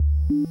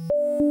Hey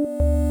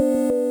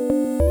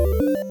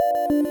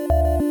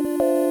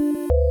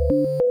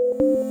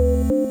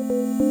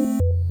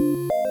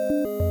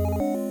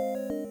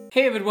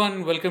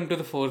everyone, welcome to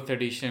the fourth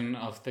edition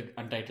of the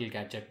Untitled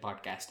Gadget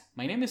Podcast.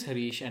 My name is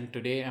Harish and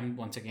today I'm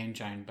once again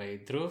joined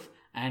by Dhruv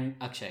and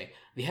Akshay.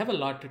 We have a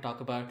lot to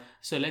talk about,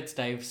 so let's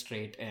dive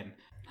straight in.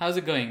 How's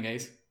it going,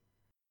 guys?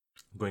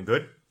 Going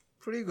good?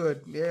 Pretty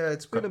good. Yeah,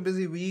 it's been a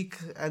busy week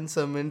and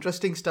some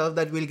interesting stuff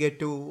that we'll get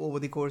to over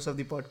the course of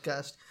the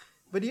podcast.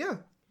 But yeah,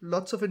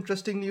 lots of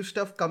interesting new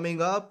stuff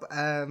coming up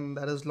and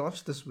that is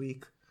launched this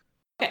week.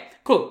 Okay,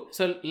 cool.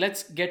 So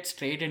let's get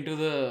straight into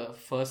the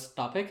first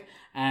topic.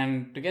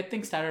 And to get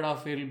things started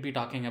off, we'll be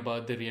talking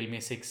about the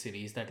Realme 6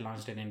 series that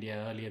launched in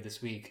India earlier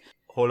this week.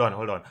 Hold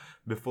on.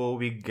 Before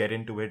we get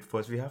into it,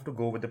 first we have to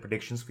go with the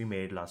predictions we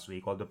made last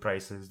week, all the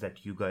prices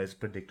that you guys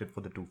predicted for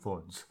the two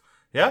phones.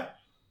 Yeah?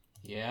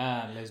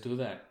 Yeah, let's do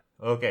that.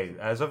 Okay,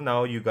 as of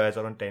now, you guys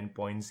are on 10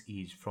 points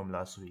each from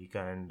last week,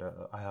 and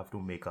I have to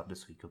make up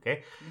this week,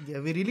 okay? Yeah,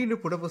 we really need to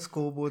put up a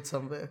scoreboard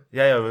somewhere.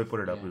 Yeah, we'll put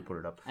it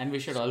up. And we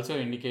should also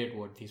indicate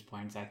what these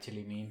points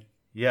actually mean.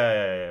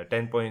 Yeah.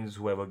 10 points,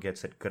 whoever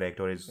gets it correct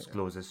or is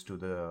closest to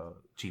the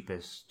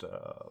cheapest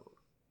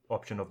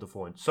option of the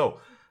phone.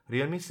 So,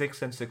 Realme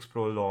 6 and 6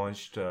 Pro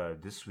launched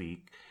this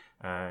week.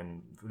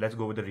 And let's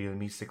go with the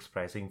Realme 6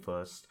 pricing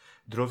first.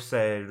 Dhruv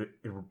said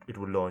it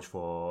would launch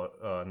for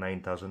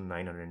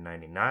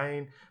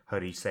 9,999.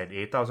 Harish said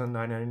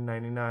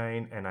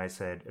 8,999. And I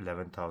said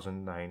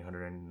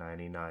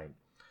 11,999.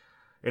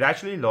 It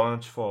actually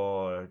launched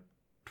for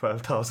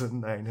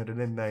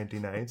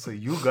 12,999. So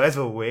you guys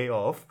were way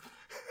off.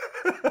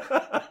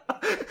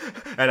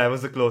 And I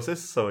was the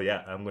closest. So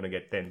yeah, I'm going to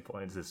get 10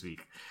 points this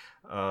week.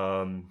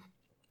 For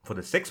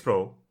the 6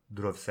 Pro,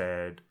 Dhruv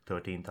said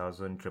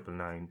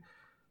 13,999.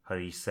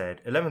 Harish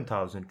said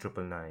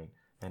 11,999.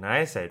 And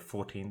I said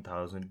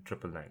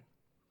 14,999.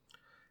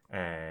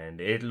 And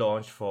it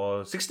launched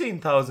for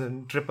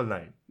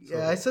 16,999.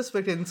 Yeah, I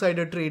suspect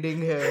insider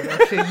trading here.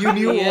 Actually, you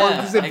knew all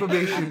this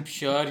information. I'm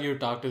sure you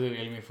talked to the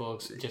Realme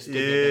folks just to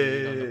get a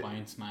read on the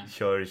points, man.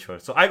 Sure.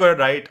 So I got it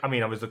right. I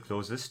mean, I was the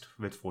closest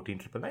with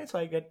 14,999, so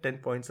I get 10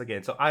 points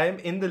again. So I am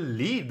in the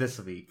lead this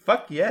week.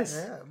 Fuck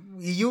yes. Yeah.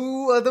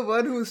 You are the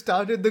one who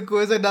started the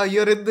quiz and now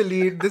you're in the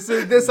lead.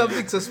 There's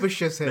something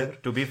suspicious here.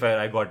 To be fair,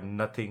 I got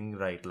nothing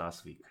right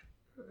last week.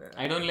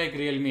 I don't like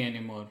Realme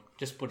anymore.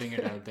 Just putting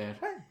it out there.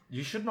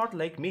 You should not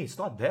like me. It's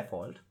not their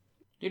fault.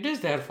 It is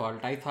their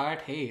fault. I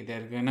thought, hey,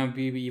 they're gonna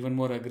be even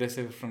more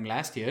aggressive from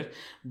last year.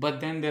 But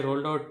then they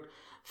rolled out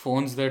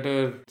phones that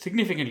are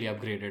significantly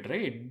upgraded,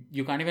 right?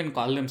 You can't even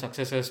call them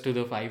successors to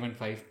the 5 and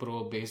 5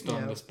 Pro based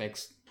on the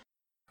specs.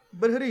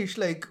 But Harish,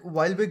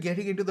 while we're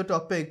getting into the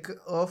topic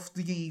of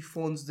the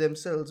phones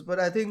themselves, but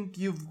I think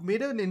you've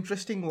made an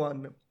interesting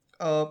one.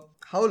 How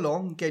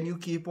long can you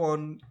keep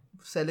on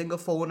selling a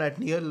phone at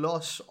near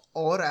loss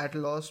or at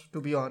loss, to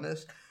be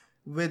honest?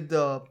 With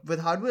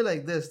hardware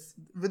like this,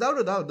 without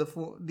a doubt,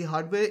 the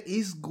hardware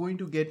is going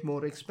to get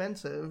more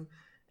expensive.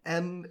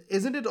 And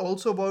isn't it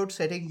also about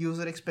setting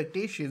user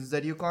expectations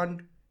that you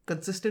can't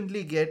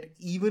consistently get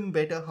even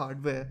better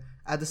hardware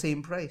at the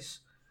same price?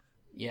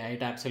 Yeah,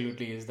 it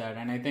absolutely is that.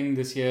 And I think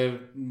this year,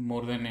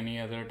 more than any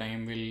other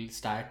time, we'll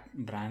start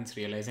brands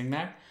realizing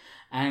that.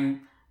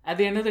 And at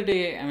the end of the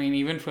day, I mean,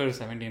 even for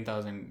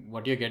 17,000,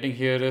 what you're getting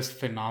here is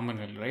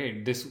phenomenal,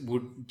 right? This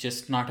would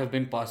just not have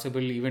been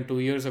possible even 2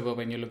 years ago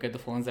when you look at the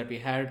phones that we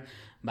had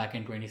back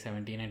in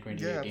 2017 and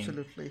 2018. Yeah,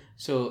 absolutely.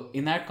 So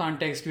in that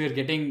context, we are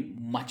getting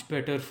much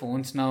better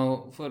phones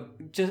now for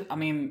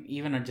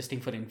even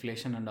adjusting for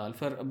inflation and all,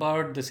 for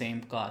about the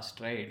same cost,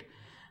 right?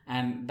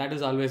 And that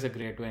is always a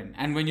great win.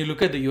 And when you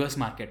look at the US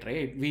market,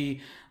 right, we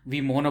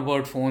moan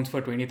about phones for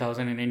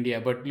 20,000 in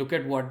India, but look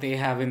at what they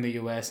have in the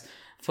US.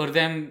 For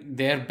them,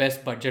 their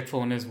best budget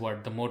phone is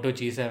what? The Moto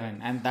G7.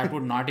 And that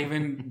would not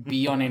even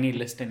be on any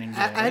list in India.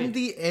 And right?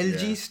 the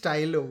LG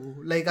Stylo.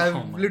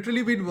 I've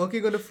literally been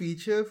working on a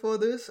feature for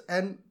this.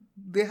 And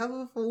they have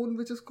a phone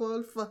which is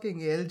called fucking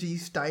LG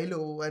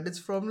Stylo. And it's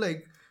from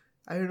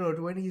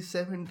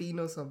 2017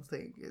 or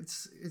something.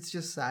 It's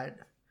just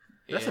sad.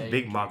 That's a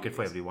big market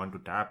for everyone to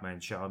tap, man.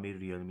 Xiaomi,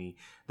 Realme.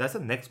 That's the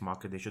next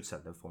market they should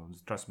sell their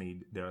phones. Trust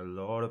me, there are a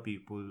lot of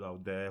people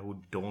out there who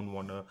don't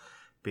want to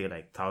pay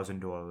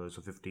 $1,000 or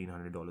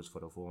 $1,500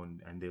 for a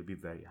phone, and they'll be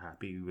very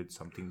happy with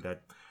something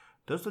that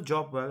does the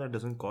job well and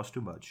doesn't cost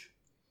too much.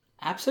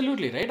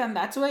 Absolutely, right? And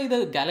that's why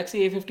the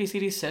Galaxy A50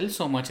 series sells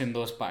so much in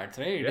those parts,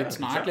 right? Yeah, it's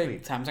not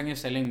like Samsung is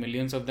selling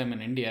millions of them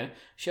in India.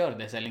 Sure,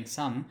 they're selling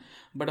some,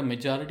 but a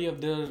majority of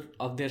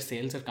their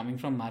sales are coming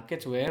from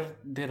markets where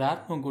there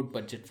are no good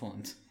budget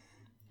phones.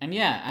 And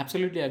yeah,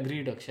 absolutely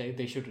agreed, Akshay.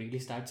 They should really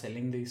start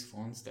selling these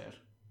phones there.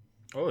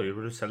 Oh, you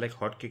will sell like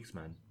hotcakes,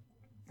 man.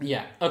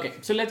 Yeah, okay.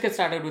 So let's get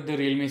started with the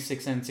Realme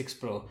 6 and 6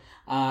 Pro.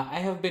 I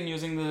have been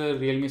using the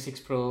Realme 6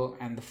 Pro,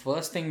 and the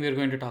first thing we're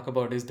going to talk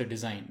about is the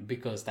design,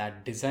 because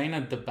that design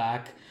at the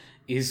back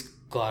is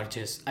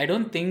gorgeous. I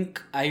don't think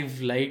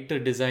I've liked the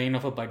design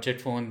of a budget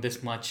phone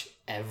this much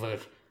ever.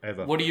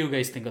 What do you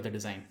guys think of the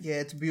design? Yeah,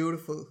 it's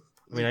beautiful.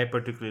 I mean, I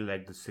particularly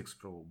like the 6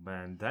 Pro,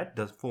 man.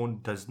 Phone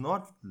does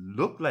not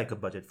look like a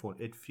budget phone.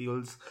 It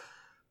feels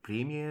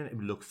premium. It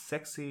looks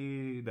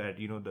sexy. That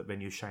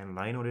when you shine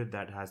line on it,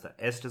 that has the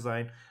S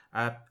design.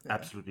 I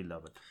absolutely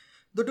love it.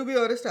 Though to be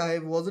honest, I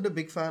wasn't a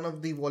big fan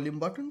of the volume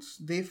buttons.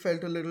 They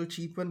felt a little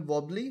cheap and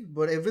wobbly,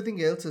 but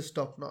everything else is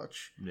top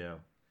notch. Yeah.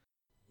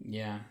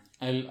 Yeah,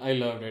 I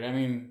loved it. I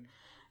mean,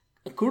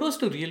 kudos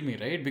to Realme,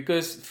 right?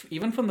 Because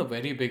even from the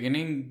very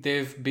beginning,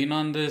 they've been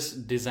on this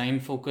design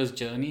focused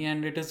journey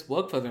and it has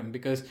worked for them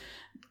because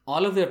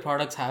all of their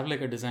products have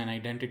like a design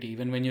identity.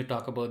 Even when you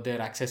talk about their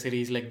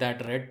accessories, like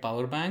that red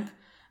power bank,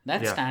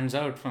 that Yeah. stands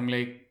out from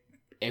like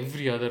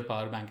every other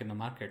power bank in the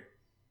market.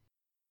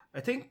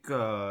 I think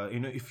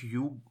if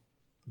you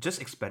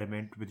just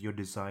experiment with your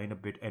design a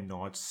bit and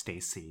not stay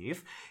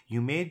safe,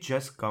 you may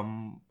just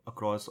come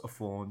across a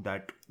phone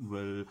that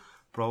will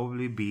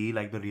probably be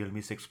like the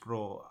Realme 6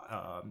 Pro.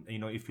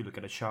 If you look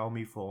at a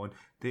Xiaomi phone,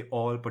 they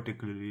all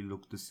particularly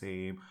look the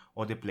same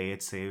or they play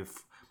it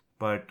safe.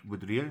 But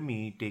with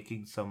Realme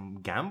taking some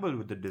gamble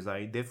with the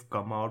design, they've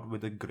come out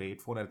with a great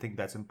phone. I think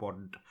that's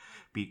important.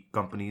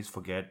 Companies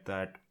forget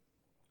that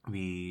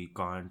we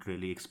can't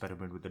really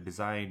experiment with the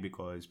design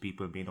because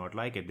people may not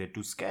like it. They're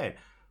too scared.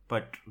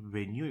 But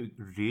when you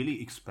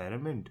really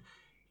experiment,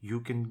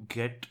 you can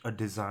get a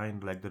design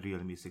like the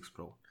Realme 6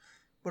 Pro.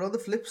 But on the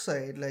flip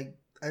side, like,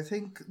 I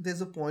think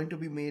there's a point to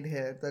be made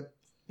here that,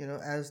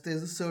 as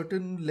there's a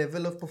certain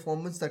level of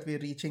performance that we're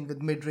reaching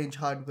with mid-range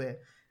hardware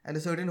and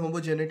a certain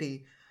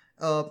homogeneity.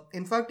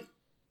 In fact,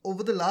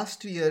 over the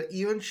last year,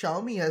 even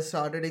Xiaomi has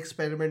started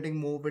experimenting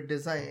more with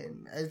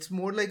design. It's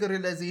more like a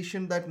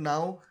realization that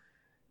now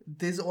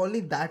there's only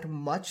that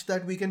much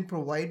that we can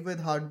provide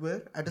with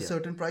hardware at a Yeah.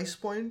 certain price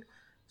point.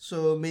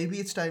 So maybe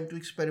it's time to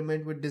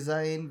experiment with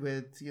design,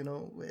 with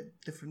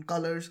different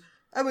colors.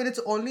 I mean, it's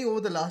only over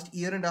the last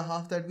year and a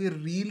half that we're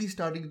really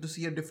starting to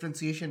see a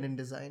differentiation in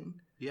design.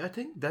 Yeah, I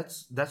think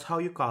that's how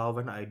you carve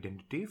an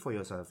identity for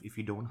yourself. If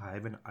you don't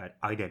have an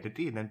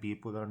identity, then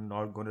people are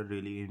not going to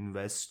really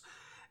invest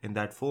in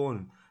that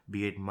phone,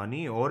 be it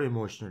money or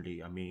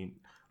emotionally. I mean,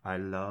 I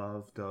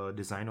love the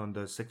design on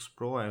the 6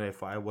 Pro, and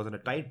if I was on a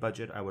tight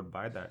budget, I would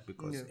buy that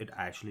because Yeah. it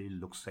actually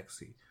looks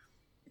sexy.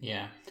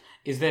 Yeah.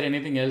 Is there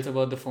anything else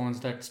about the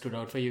phones that stood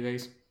out for you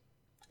guys?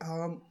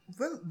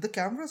 Well, the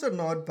cameras are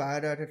not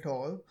bad at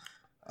all.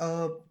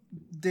 Uh,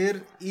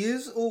 there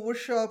is over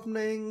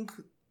sharpening.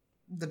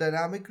 The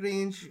dynamic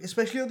range,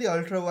 especially on the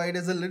ultra wide,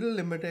 is a little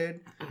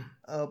limited.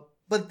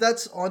 But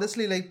that's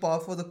honestly like par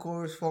for the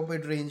course for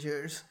mid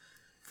rangers.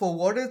 For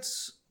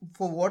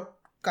what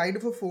kind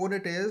of a phone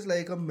it is,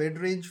 like a mid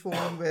range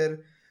phone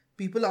where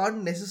people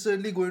aren't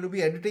necessarily going to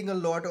be editing a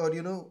lot or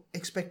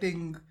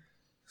expecting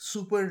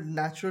super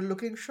natural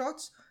looking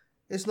shots.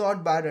 It's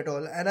not bad at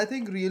all, and I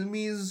think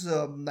Realme's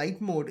night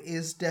mode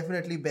is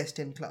definitely best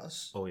in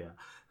class. Oh yeah.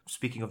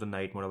 Speaking of the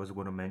night mode, I was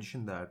going to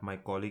mention that my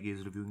colleague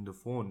is reviewing the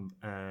phone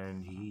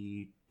and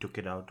he took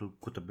it out to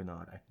Qutub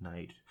Minar at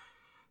night.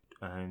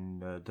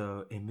 And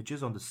the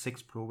images on the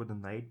 6 Pro with the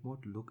night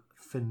mode look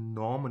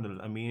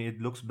phenomenal. I mean,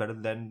 it looks better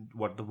than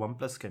what the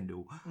Oneplus can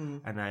do.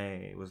 And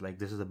I was like,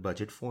 this is a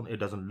budget phone. It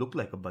doesn't look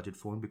like a budget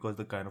phone because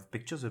the kind of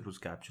pictures it was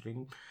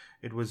capturing,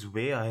 it was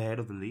way ahead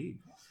of the league.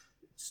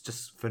 It's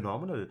just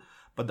phenomenal.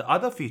 But the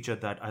other feature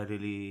that I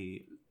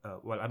really,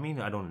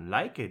 I don't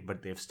like it,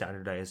 but they've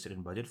standardized it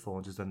in budget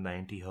phones is the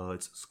 90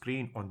 hertz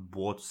screen on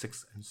both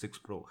 6 and 6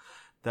 Pro.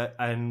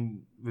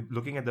 And with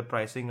looking at the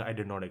pricing, I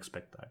did not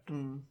expect that.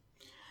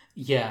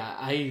 Yeah,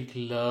 I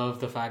love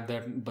the fact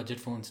that budget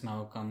phones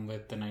now come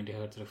with the 90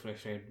 hertz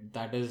refresh rate.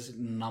 That is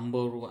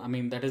number one. I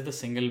mean, that is the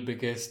single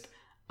biggest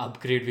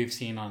upgrade we've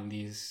seen on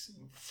these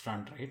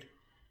front, right?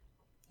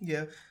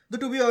 Yeah,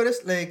 but to be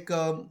honest, like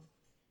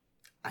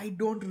I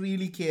don't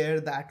really care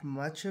that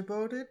much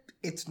about it.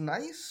 It's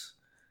nice,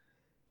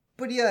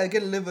 but yeah, I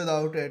can live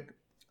without it.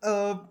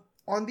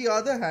 On the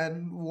other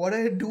hand, what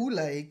I do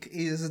like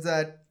is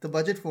that the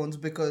budget phones,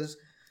 because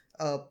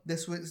they're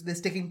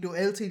sticking to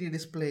LCD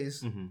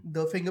displays.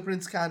 The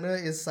fingerprint scanner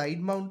is side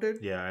mounted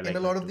Yeah, I in like a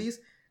lot that of too. these,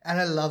 and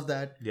I love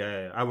that.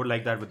 Yeah, I would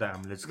like that with the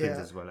AMOLED screens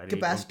Yeah, as well. I really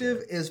don't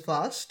capacitive care. is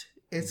fast.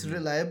 It's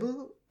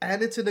reliable,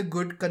 and it's in a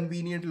good,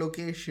 convenient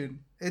location.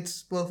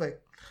 It's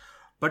perfect.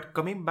 But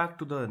coming back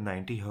to the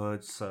 90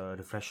 hertz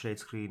refresh rate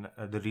screen,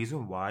 the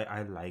reason why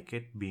I like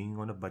it being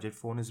on a budget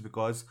phone is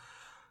because,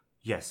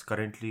 yes,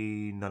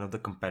 currently none of the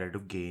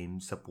competitive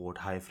games support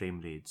high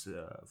frame rates,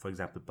 for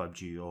example,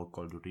 PUBG or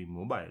Call of Duty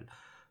Mobile.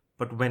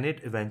 But when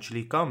it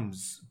eventually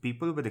comes,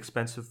 people with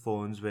expensive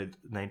phones with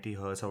 90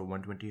 hertz or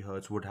 120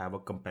 hertz would have a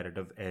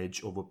competitive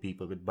edge over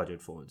people with budget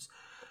phones.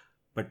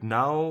 But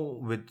now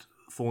with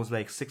phones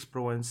like 6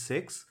 Pro and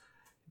 6,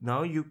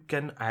 now you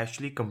can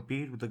actually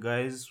compete with the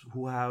guys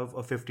who have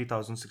a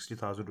 50,000,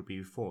 60,000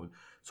 rupee phone.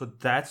 So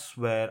that's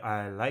where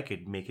I like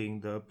it, making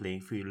the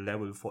playing field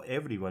level for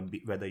everyone,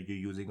 whether you're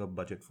using a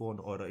budget phone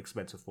or an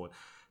expensive phone.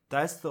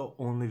 That's the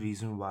only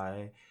reason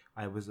why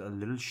I was a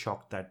little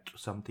shocked that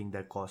something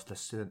that cost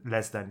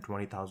less than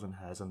 20,000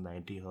 has a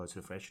 90 hertz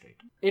refresh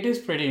rate. It is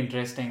pretty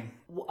interesting.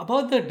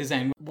 About the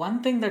design,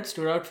 one thing that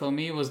stood out for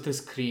me was the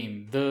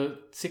screen. The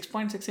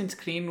 6.6-inch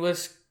screen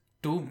was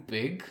too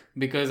big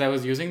because I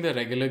was using the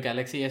regular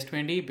Galaxy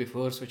S20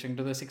 before switching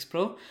to the 6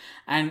 Pro,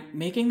 and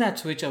making that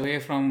switch away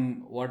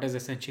from what is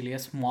essentially a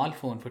small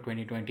phone for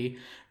 2020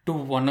 to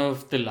one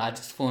of the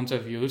largest phones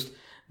I've used,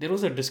 there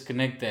was a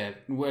disconnect there.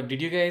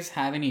 Did you guys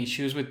have any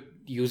issues with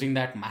using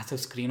that massive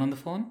screen on the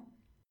phone?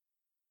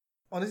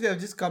 Honestly,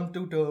 I've just come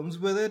to terms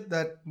with it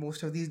that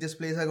most of these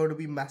displays are going to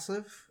be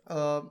massive.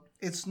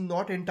 It's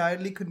not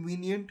entirely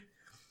convenient,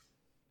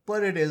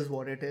 but it is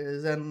what it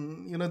is,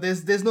 and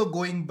there's no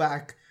going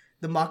back.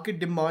 The market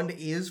demand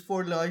is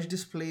for large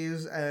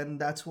displays, and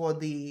that's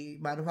what the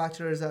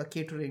manufacturers are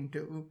catering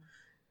to.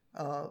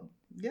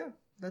 Yeah,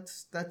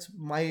 that's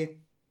my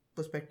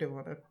perspective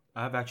on it.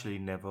 I've actually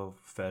never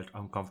felt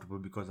uncomfortable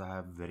because I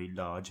have very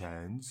large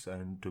hands,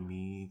 and to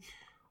me,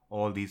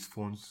 all these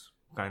phones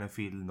kind of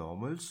feel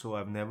normal. So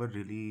I've never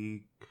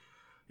really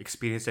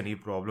experienced any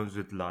problems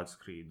with large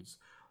screens.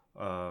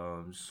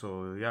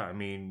 So yeah, I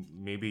mean,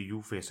 maybe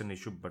you face an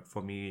issue, but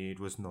for me, it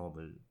was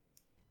normal.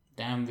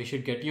 Damn, we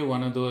should get you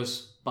one of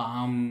those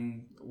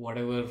Palm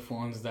whatever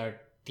phones,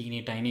 that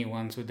teeny tiny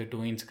ones with the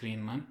 2-inch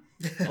screen, man.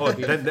 Oh,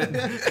 then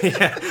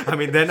yeah. I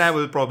mean, then I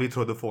will probably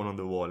throw the phone on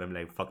the wall. I'm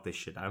like, fuck this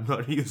shit. I'm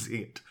not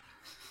using it.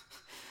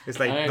 It's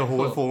like Alright, the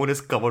whole cool. phone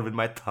is covered with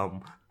my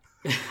thumb.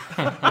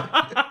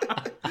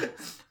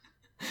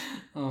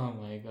 Oh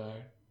my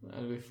god,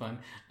 that'll be fun.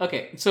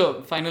 Okay,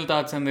 so final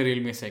thoughts on the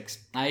Realme 6.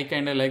 I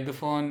kind of like the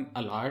phone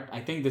a lot.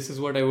 I think this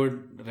is what I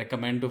would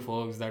recommend to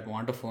folks that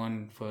want a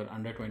phone for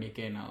under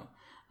 20k now.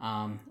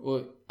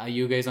 Are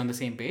you guys on the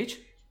same page?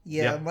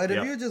 Yeah, Yeah, my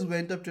yeah. review just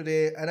went up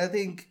today, and I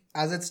think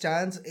as it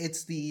stands,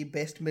 it's the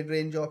best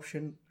mid-range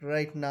option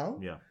right now.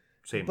 Yeah,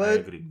 same. I But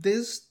agree.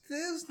 there's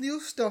new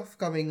stuff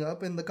coming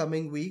up in the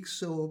coming weeks,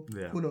 so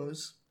Yeah. who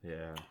knows?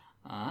 Yeah.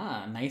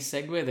 Nice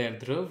segue there,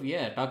 Dhruv.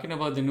 Yeah, talking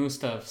about the new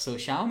stuff. So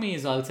Xiaomi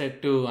is all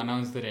set to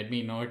announce the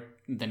Redmi Note,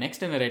 the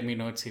next in the Redmi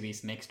Note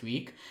series next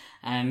week.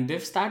 And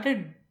they've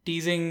started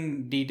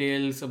teasing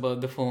details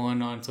about the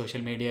phone on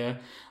social media.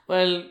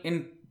 Well,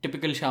 in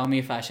typical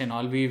Xiaomi fashion,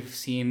 all we've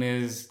seen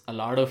is a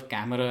lot of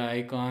camera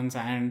icons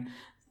and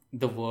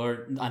the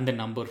word and the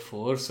number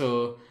 4.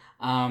 So,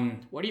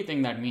 what do you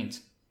think that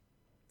means?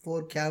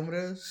 4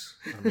 cameras.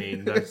 I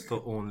mean, that's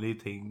the only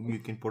thing you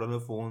can put on a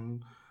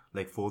phone,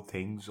 like 4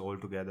 things all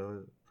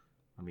together.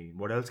 I mean,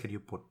 what else can you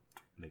put?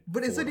 Like,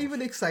 But is 4 it of?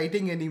 even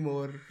exciting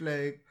anymore?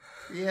 Like,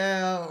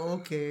 yeah,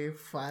 okay,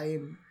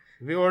 fine.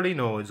 We already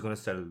know it's gonna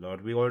sell a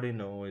lot. We already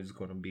know it's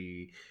gonna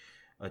be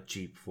a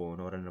cheap phone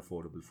or an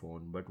affordable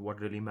phone. But what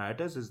really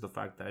matters is the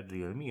fact that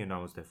Realme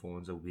announced their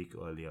phones a week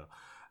earlier,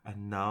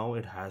 and now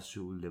it has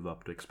to live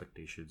up to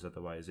expectations.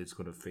 Otherwise, it's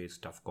gonna face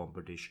tough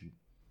competition.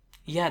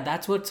 Yeah,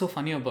 that's what's so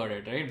funny about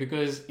it, right?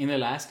 Because in the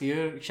last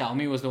year,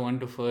 Xiaomi was the one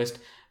to first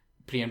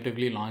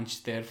preemptively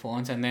launch their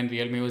phones, and then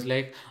Realme was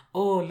like,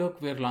 oh,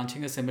 look, we're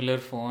launching a similar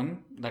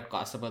phone that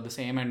costs about the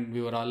same. And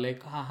we were all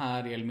like,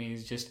 haha, Realme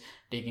is just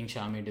taking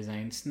Xiaomi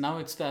designs. Now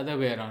it's the other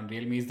way around.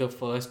 Realme is the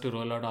first to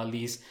roll out all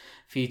these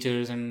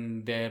features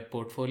in their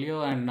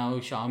portfolio, and now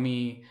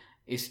Xiaomi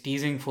is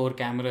teasing 4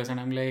 cameras. And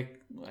I'm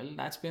like, well,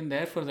 that's been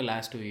there for the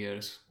last 2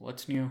 years.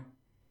 What's new?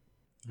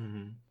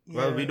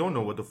 Well, we Yeah. don't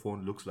know what the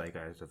phone looks like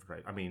as of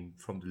right. I mean,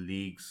 from the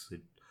leaks,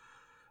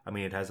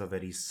 it has a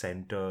very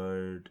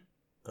centered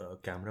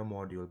camera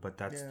module, but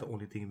that's the Yeah.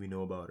 only thing we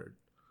know about it.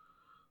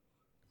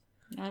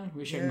 And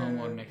we should know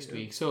more Yeah, next yeah.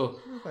 week.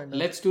 So We'll find out.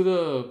 let's do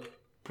the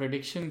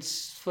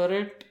predictions for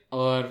it,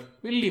 or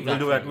we'll leave We'll that.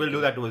 do for that. you. We'll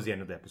do that towards the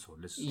end of the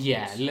episode.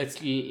 Yeah,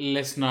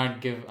 let's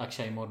not give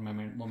Akshay more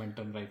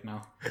momentum right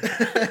now.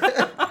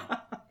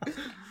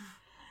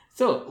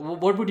 So,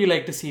 what would you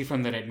like to see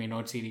from the Redmi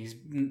Note series?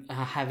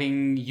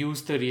 Having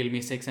used the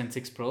Realme 6 and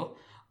 6 Pro,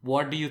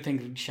 what do you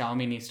think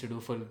Xiaomi needs to do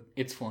for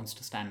its phones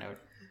to stand out?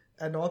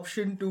 An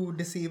option to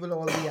disable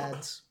all the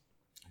ads.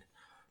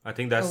 I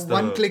think A that's the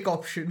one-click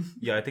option.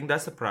 Yeah, I think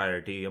that's the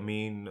priority. I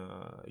mean,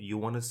 you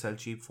want to sell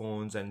cheap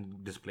phones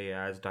and display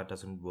ads, that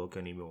doesn't work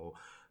anymore.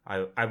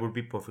 I would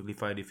be perfectly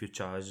fine if you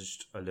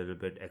charged a little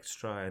bit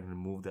extra and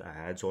remove the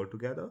ads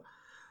altogether.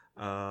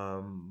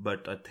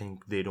 But I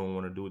think they don't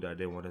want to do that.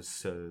 They want to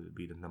still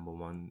be the number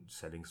one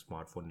selling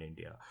smartphone in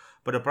India.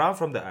 But apart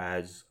from the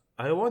ads,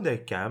 I want their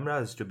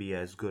cameras to be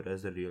as good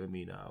as the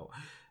Realme now.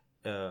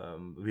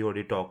 We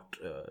already talked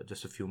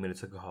just a few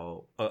minutes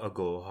ago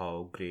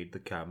how great the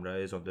camera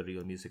is on the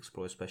Realme 6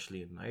 Pro,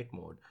 especially in night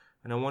mode,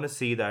 and I want to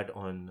see that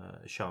on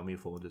Xiaomi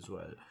phones as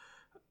well.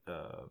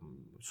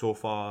 So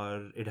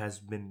far, it has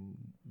been,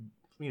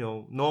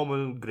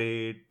 normal,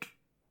 great,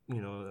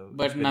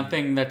 But it's been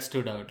nothing that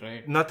stood out,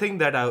 right? nothing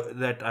that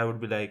I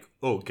would be like,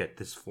 oh, get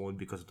this phone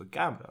because of the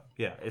camera.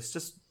 Yeah, it's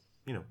just,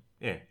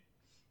 yeah.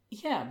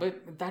 Yeah,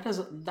 but that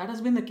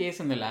has been the case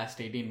in the last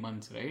 18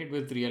 months, right,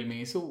 with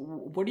Realme. So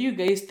what do you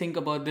guys think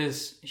about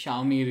this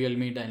Xiaomi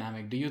Realme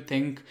dynamic? Do you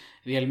think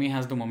Realme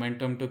has the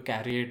momentum to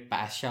carry it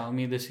past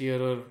Xiaomi this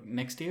year or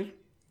next year?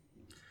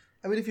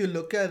 I mean, if you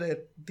look at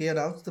it, they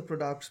announced the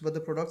products, but the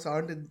products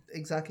aren't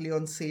exactly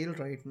on sale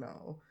right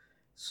now.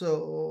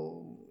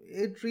 So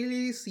it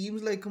really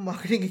seems like a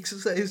marketing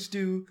exercise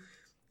to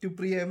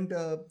preempt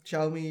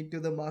Xiaomi to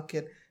the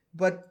market.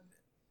 But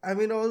I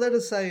mean, all that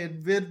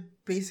aside, we're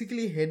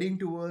basically heading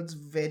towards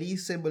very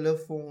similar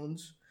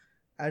phones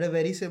at a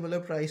very similar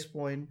price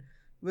point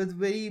with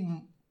very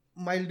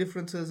mild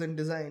differences in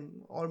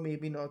design, or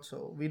maybe not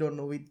so. We don't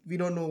know. We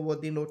don't know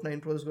what the Note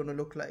 9 Pro is going to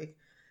look like.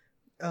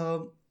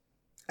 Um,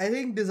 I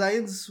think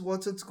design's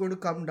what it's going to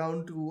come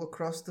down to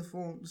across the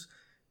phones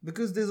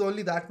because there's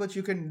only that much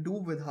you can do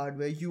with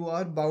hardware. You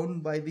are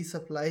bound by the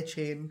supply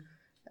chain,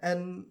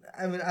 and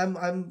I mean,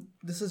 I'm.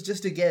 This is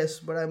just a guess,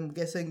 but I'm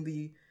guessing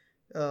the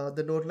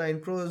Note 9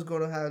 Pro is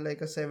going to have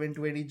like a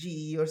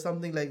 720G or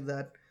something like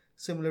that,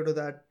 similar to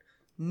that.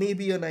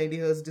 Maybe a 90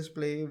 Hz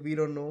display. We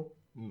don't know.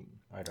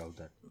 I doubt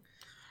that.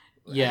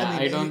 Yeah, I I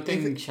mean, don't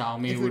think if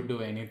Xiaomi it would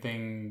do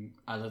anything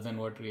other than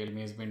what Realme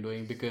has been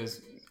doing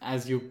because,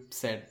 as you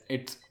said,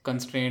 it's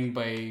constrained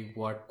by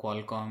what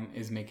Qualcomm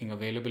is making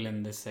available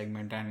in this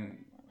segment,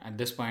 and at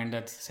this point,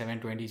 that's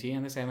 720G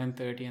and the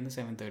 730 and the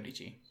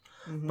 730G.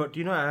 But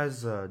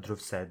as Dhruv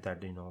said,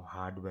 that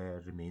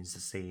hardware remains the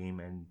same,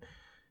 and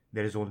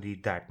there is only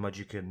that much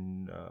you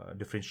can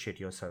differentiate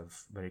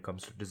yourself when it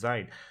comes to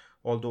design.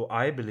 Although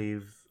I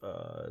believe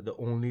the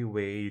only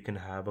way you can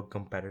have a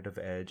competitive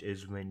edge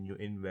is when you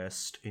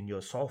invest in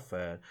your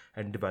software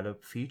and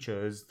develop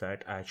features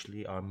that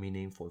actually are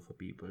meaningful for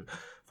people.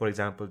 For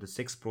example, the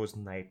 6 Pro's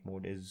night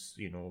mode is,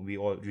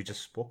 we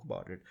just spoke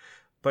about it.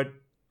 But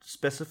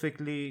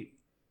specifically,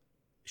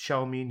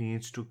 Xiaomi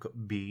needs to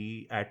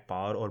be at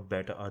par or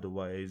better,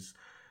 otherwise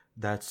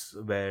that's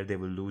where they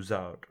will lose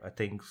out. I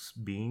think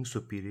being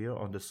superior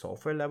on the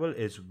software level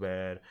is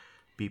where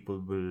people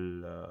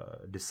will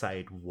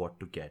decide what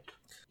to get.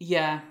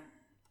 Yeah,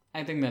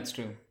 I think that's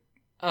true.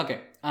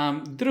 Okay,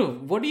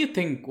 Dhruv, what do you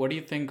think? What do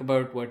you think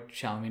about what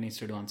Xiaomi needs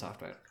to do on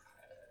software?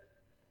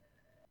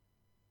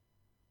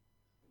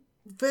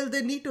 Well,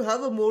 they need to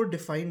have a more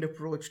defined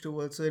approach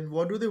towards it.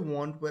 What do they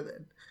want with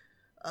it?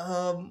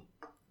 Um,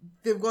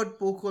 they've got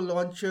Poco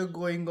Launcher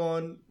going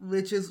on,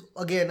 which is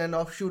again an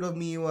offshoot of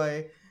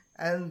MIUI,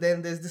 and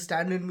then there's the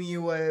standard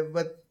MIUI,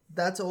 but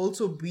that's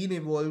also been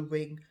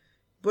evolving.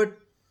 But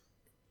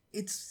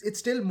it's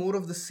still more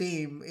of the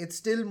same. It's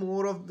still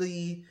more of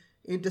the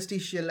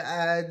interstitial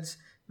ads,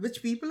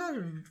 which people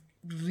are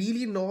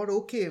really not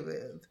okay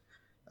with.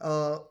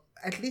 Uh,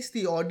 at least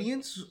the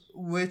audience,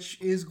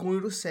 which is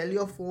going to sell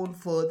your phone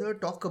further,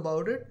 talk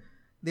about it.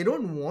 They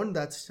don't want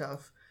that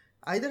stuff.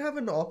 Either have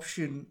an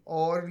option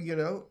or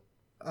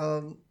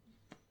um,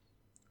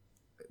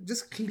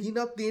 just clean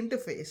up the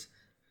interface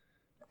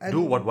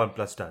Do what and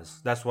OnePlus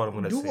does. That's what I'm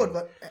gonna do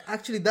say.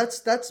 actually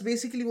that's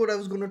basically what I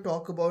was going to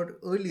talk about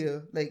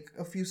earlier, like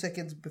a few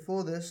seconds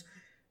before this.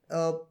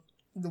 uh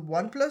the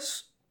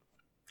OnePlus,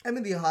 I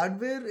mean, the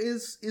hardware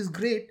is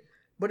great,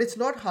 but it's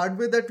not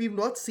hardware that we've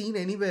not seen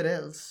anywhere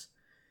else.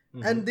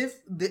 And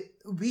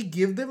we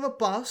give them a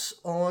pass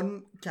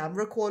on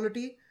camera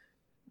quality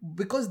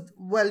because,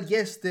 well,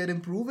 yes, they're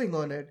improving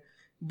on it,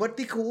 but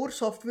the core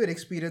software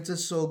experience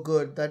is so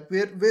good that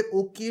we're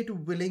okay to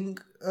willing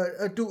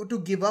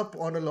to give up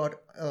on a lot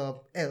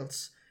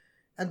else,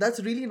 and that's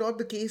really not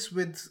the case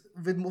with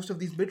most of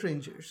these mid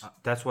rangers.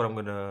 That's what I'm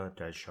gonna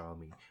tell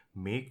Xiaomi.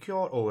 Make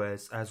your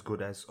OS as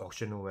good as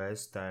auction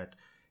OS that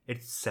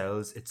it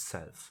sells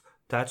itself.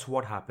 That's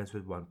what happens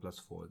with OnePlus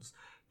phones.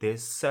 They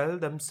sell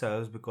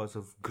themselves because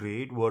of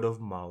great word of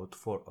mouth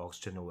for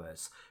auction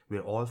OS.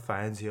 We're all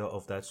fans here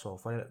of that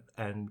software,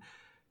 and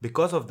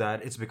because of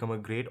that, it's become a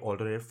great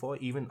alternative for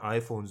even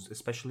iPhones,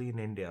 especially in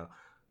India.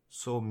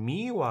 So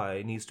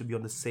MIUI needs to be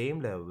on the same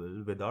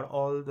level without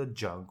all the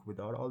junk,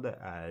 without all the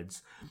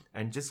ads,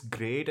 and just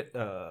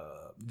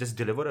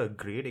deliver a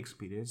great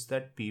experience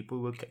that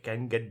people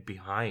can get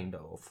behind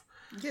of.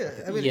 Yeah,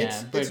 I mean,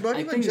 Yeah, it's but not I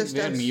even think just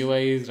where as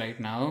MIUI is right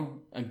now,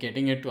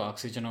 getting it to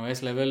Oxygen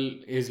OS level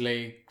is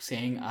like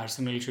saying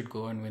Arsenal should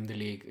go and win the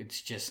league.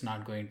 It's just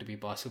not going to be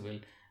possible.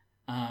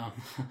 Um,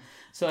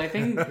 so I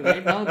think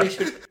right now they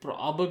should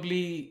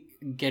probably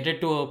get it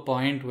to a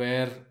point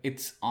where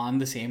it's on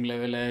the same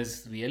level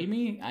as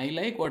Realme. I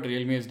like what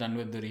Realme has done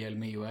with the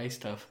Realme UI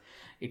stuff.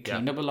 It Yeah.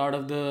 cleaned up a lot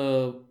of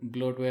the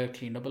bloatware,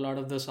 cleaned up a lot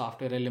of the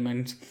software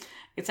elements.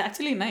 It's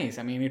actually nice.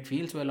 I mean, it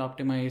feels well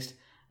optimized.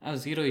 I have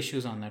zero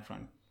issues on that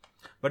front.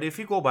 But if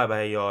you go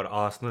by your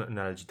Arsenal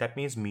analogy, that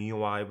means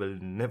MIUI will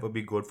never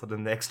be good for the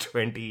next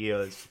 20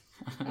 years.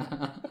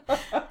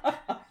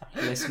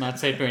 Let's not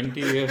say 20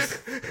 years.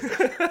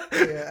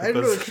 yeah, I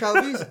don't know. Because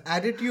Xiaomi's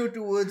attitude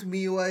towards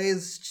MIUI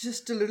is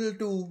just a little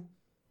too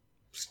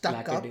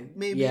stuck up, Lackadaisical.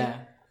 maybe.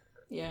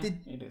 Yeah, They,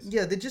 it is.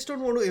 yeah, they just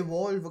don't want to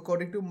evolve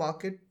according to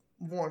market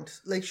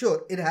wants. Like,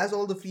 sure, it has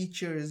all the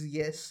features,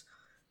 yes,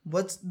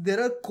 but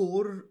there are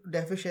core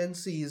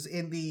deficiencies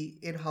in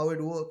how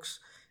it works,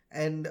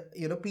 and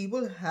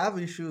people have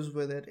issues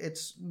with it.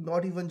 It's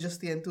not even just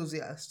the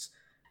enthusiasts.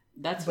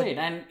 That's right.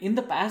 And in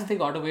the past, they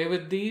got away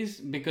with these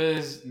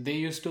because they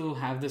used to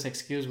have this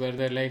excuse where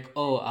they're like,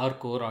 oh, our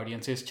core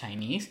audience is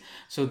Chinese.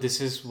 So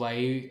this is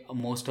why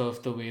most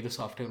of the way the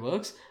software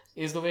works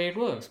is the way it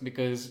works,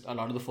 because a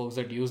lot of the folks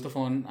that use the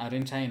phone are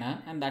in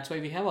China, and that's why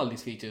we have all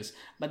these features.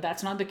 But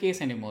that's not the case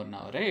anymore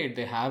now, right?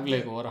 They have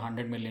like over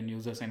 100 million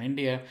users in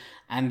India,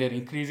 and they're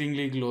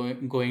increasingly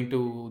going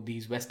to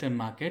these Western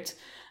markets.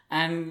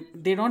 And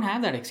they don't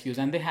have that excuse,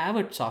 and they have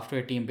a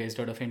software team based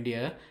out of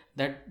India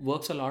that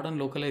works a lot on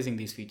localizing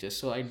these features.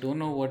 So I don't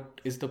know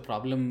what is the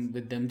problem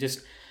with them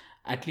just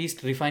at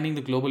least refining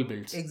the global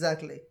builds.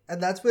 Exactly.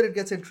 And that's where it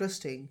gets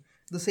interesting.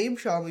 The same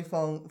Xiaomi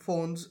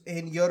phones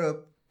in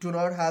Europe do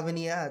not have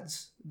any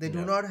ads. They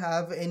do not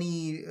have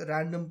any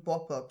random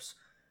pop-ups.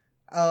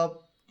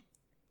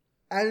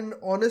 And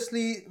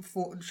honestly,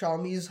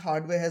 Xiaomi's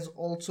hardware has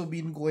also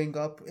been going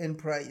up in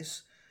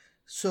price.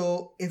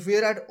 So if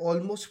we're at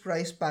almost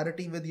price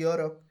parity with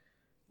Europe,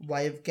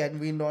 why can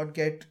we not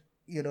get,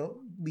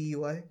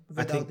 MIUI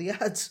without the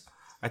ads?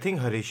 I think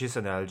Harish's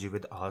analogy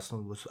with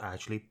Arsenal was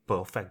actually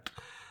perfect.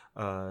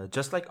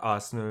 Just like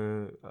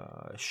Arsenal,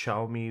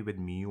 Xiaomi with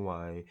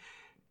MIUI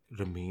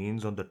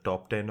remains on the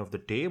top 10 of the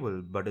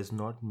table, but is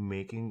not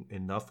making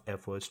enough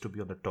efforts to be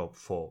on the top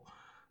 4.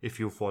 If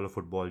you follow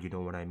football, you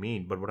know what I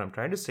mean. But what I'm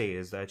trying to say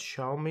is that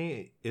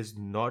Xiaomi is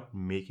not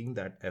making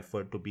that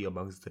effort to be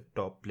amongst the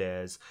top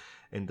players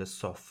in the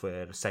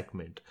software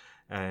segment.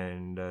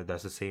 And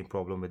that's the same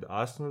problem with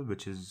Arsenal,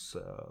 which is,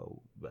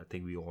 I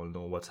think we all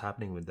know what's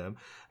happening with them.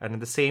 And in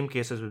the same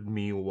cases with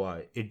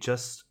MIUI, it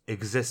just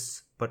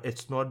exists, but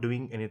it's not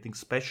doing anything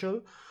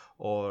special,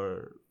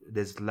 or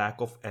there's lack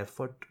of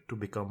effort to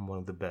become one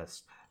of the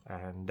best.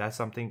 And that's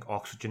something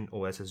Oxygen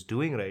OS is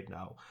doing right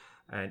now.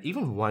 And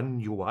even One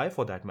UI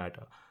for that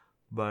matter.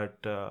 But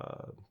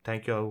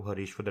thank you,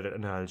 Harish, for that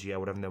analogy. I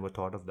would have never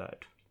thought of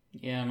that.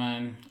 Yeah,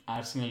 man.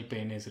 Arsenal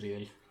pain is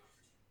real.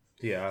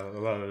 Yeah,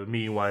 well,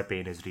 MIUI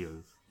pain is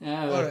real.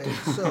 Yeah, Alright,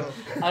 so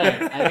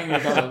Alright, I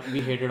think we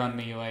hated on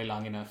MIUI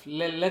long enough.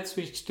 Let's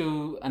switch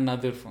to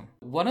another phone.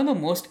 One of the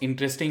most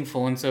interesting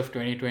phones of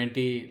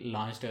 2020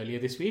 launched earlier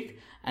this week,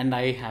 and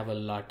I have a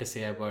lot to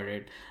say about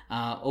it.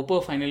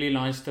 Oppo finally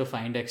launched the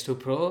Find X2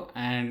 Pro,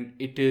 and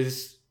it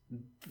is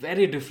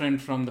very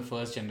different from the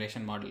first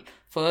generation model.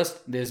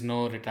 First, there's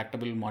no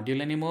retractable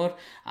module anymore.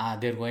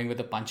 They're going with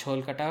a punch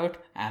hole cutout,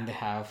 and they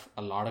have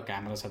a lot of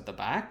cameras at the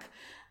back.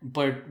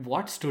 But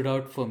what stood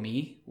out for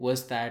me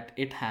was that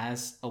it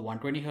has a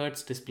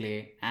 120Hz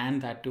display,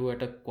 and that too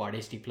at a Quad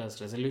HD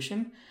Plus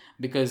resolution,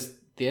 because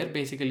they're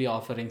basically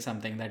offering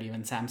something that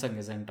even Samsung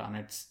isn't on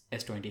its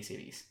S20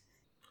 series.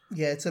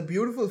 yeah, it's a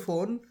beautiful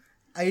phone.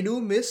 I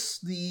do miss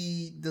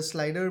the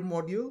slider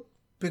module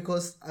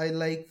because I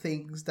like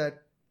things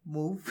that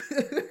move.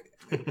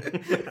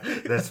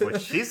 That's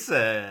what she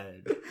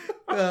said.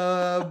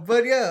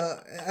 But yeah,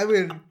 I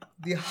mean,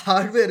 the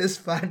hardware is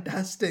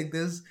fantastic.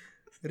 There's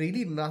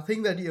really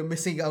nothing that you're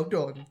missing out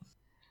on.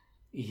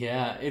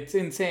 Yeah, it's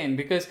insane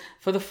because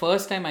for the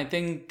first time, I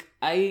think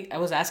I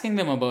was asking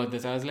them about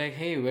this. I was like,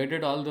 hey, where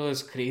did all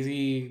those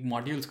crazy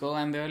modules go?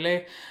 And they were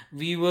like,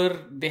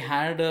 they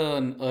had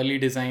an early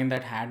design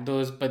that had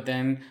those, but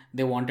then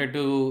they wanted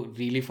to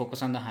really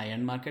focus on the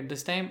high-end market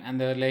this time. And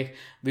they were like,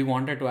 we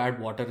wanted to add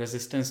water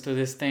resistance to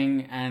this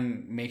thing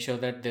and make sure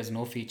that there's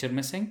no feature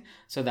missing.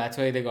 So that's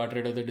why they got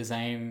rid of the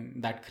design,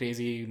 that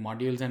crazy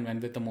modules, and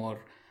went with a more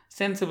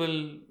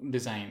sensible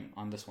design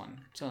on this one.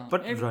 So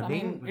But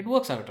it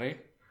works out, right?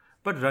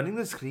 But running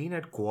the screen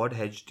at Quad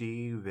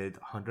HD with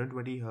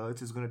 120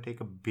 Hz is going to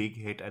take a big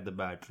hit at the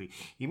battery.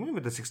 Even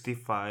with the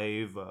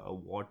 65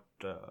 watt,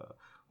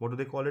 what do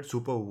they call it?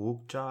 Super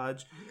Whoop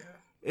charge. Yeah.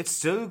 It's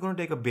still going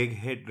to take a big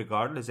hit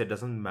regardless. It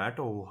doesn't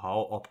matter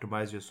how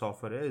optimized your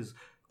software is.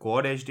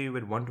 Quad HD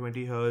with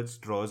 120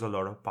 Hz draws a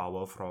lot of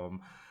power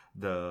from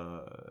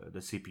the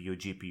CPU,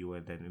 GPU,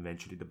 and then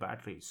eventually the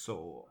battery.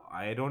 So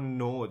I don't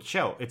know.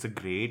 Sure, it's a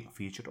great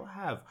feature to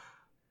have.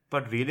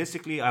 But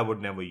realistically, I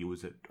would never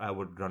use it. I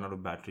would run out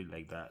of battery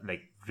like that,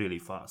 like really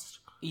fast.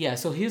 Yeah,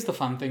 so here's the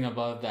fun thing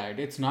about that.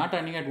 It's not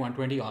running at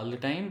 120 all the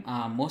time.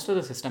 Most of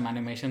the system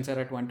animations are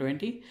at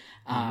 120.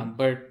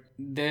 But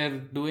they're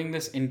doing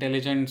this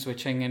intelligent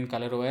switching in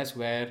ColorOS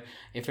where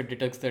if it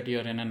detects that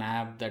you're in an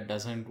app that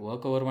doesn't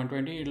work over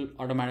 120, it'll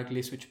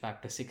automatically switch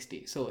back to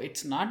 60. So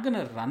it's not going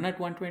to run at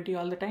 120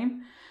 all the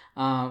time.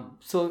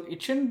 So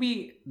it shouldn't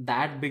be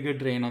that big a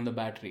drain on the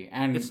battery.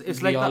 And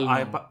it's like the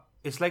iPad.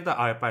 It's like the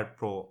iPad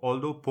Pro,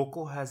 although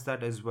Poco has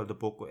that as well, the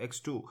Poco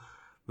X2,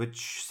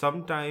 which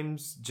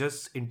sometimes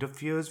just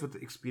interferes with the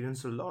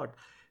experience a lot.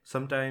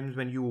 Sometimes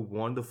when you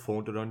want the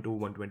phone to run to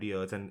 120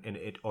 Hz and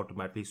it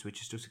automatically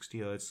switches to 60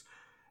 Hz,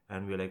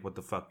 and we're like, what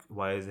the fuck,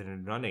 why isn't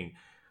it running?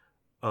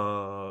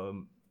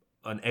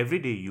 An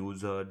everyday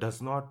user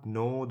does not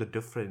know the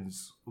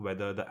difference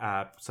whether the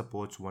app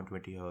supports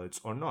 120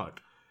 Hz or not.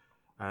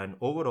 And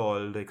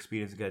overall, the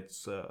experience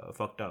gets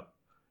fucked up.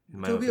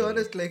 To be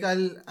honest, like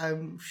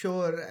I'm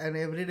sure an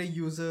everyday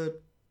user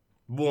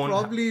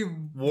probably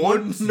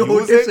won't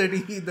notice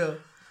it either.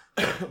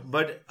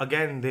 But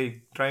again,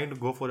 they trying to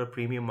go for a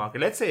premium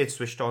market. Let's say it's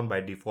switched on by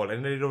default,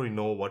 and they don't even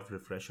know what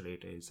refresh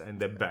rate is, and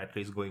their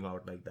battery is going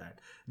out like that.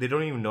 They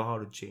don't even know how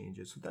to change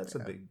it. So that's a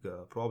big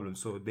problem.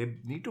 So they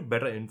need to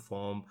better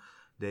inform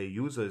their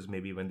users,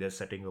 maybe when they're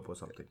setting up or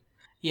something.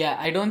 Yeah,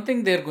 I don't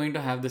think they're going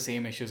to have the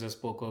same issues as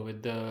Poco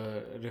with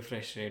the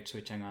refresh rate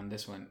switching on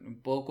this one.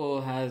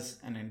 Poco has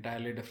an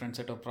entirely different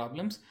set of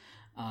problems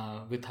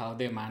with how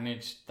they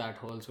manage that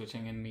whole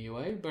switching in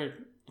MIUI. But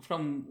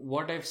from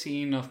what I've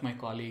seen of my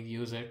colleague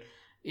use it,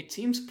 it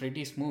seems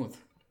pretty smooth.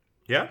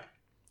 Yeah.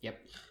 Yep.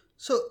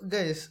 So,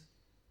 guys,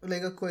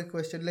 like a quick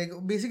question, like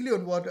basically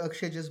on what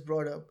Akshay just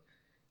brought up,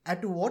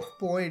 at what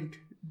point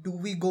do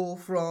we go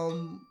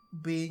from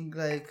being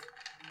like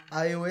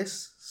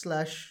iOS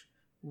slash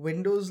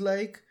Windows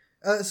like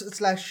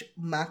slash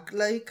Mac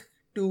like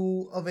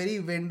to a very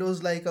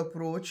Windows like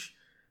approach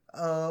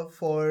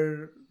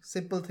for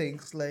simple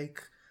things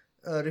like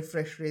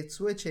refresh rate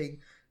switching?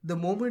 The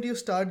moment you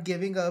start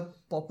giving up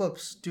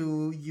pop-ups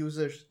to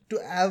users,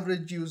 to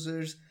average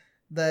users,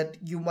 that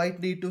you might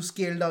need to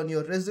scale down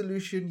your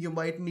resolution, you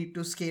might need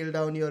to scale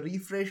down your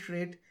refresh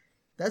rate,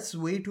 that's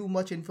way too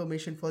much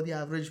information for the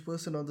average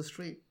person on the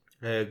street.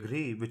 I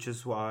agree, which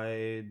is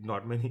why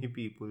not many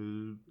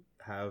people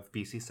have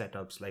PC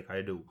setups like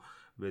I do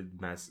with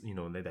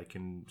that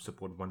can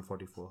support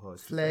 144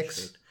 hertz refresh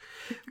Flex.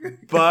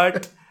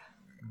 rate.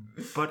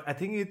 But I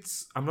think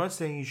I'm not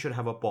saying you should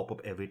have a pop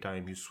up every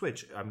time you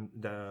switch.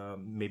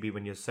 Maybe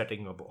when you're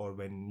setting up or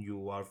when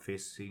you are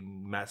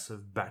facing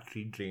massive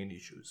battery drain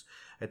issues.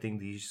 I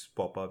think these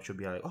pop ups should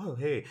be like, oh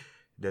hey,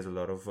 there's a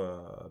lot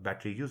of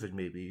battery usage.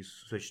 Maybe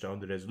switch down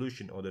the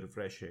resolution or the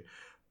refresh rate.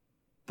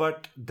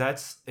 But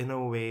that's in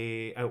a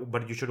way.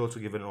 But you should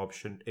also give an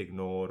option: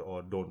 ignore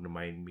or don't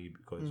remind me,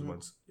 because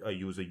once a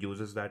user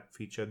uses that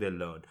feature, they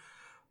learn.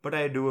 But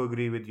I do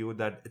agree with you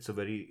that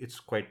it's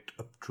quite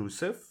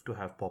obtrusive to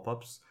have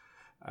pop-ups,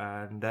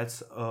 and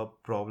that's a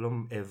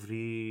problem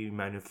every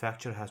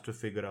manufacturer has to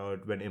figure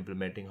out when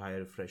implementing higher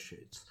refresh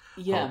rates.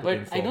 Yeah, How to but I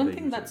inform don't the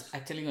think that's users.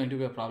 actually going to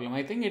be a problem.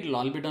 I think it'll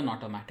all be done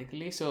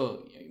automatically,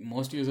 so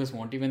most users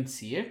won't even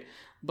see it.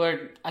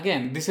 But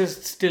again,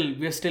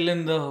 we're still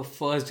in the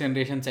first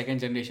generation, second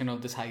generation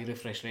of this high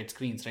refresh rate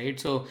screens, right?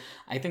 So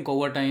I think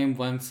over time,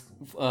 once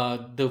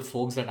the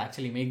folks that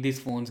actually make these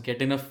phones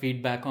get enough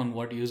feedback on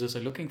what users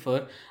are looking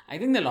for, I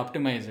think they'll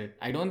optimize it.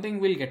 I don't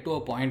think we'll get to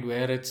a point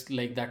where it's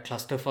like that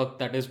clusterfuck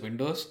that is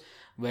Windows,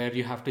 where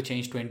you have to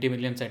change 20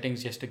 million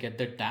settings just to get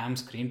the damn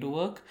screen to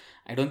work.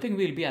 I don't think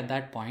we'll be at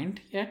that point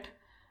yet.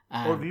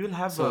 Or we will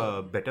have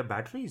so- better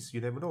batteries.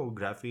 You never know.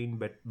 Graphene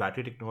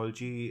battery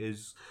technology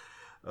is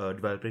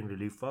developing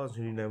really fast.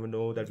 You never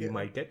know that we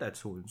might get that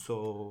soon.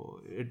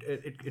 So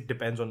it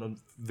depends on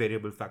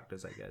variable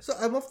factors, I guess. So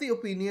I'm of the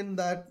opinion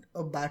that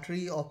a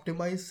battery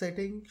optimized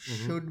setting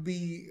should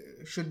be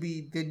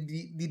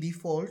the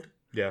default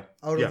Yeah.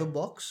 out yeah. of the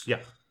box. Yeah.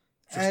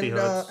 60 And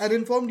hertz. an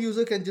informed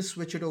user can just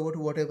switch it over to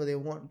whatever they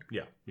want.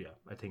 Yeah.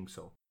 I think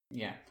so.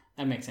 Yeah,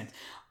 that makes sense.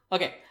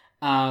 Okay,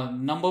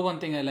 number one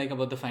thing I like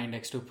about the Find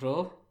X2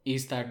 Pro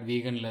is that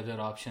vegan leather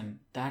option.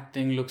 That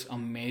thing looks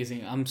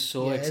amazing. I'm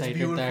so Yeah, it's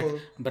excited that beautiful.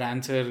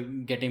 brands are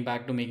getting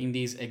back to making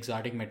these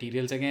exotic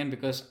materials again,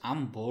 because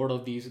I'm bored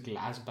of these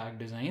glass back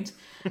designs,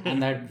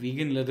 and that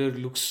vegan leather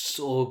looks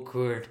so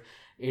good.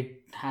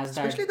 It has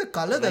Especially that the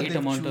color that right they've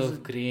amount chosen.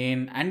 of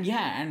grain,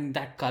 and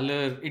that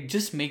color, it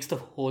just makes the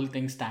whole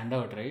thing stand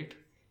out, right?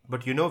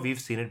 But we've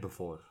seen it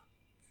before.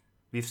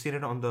 We've seen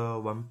it on the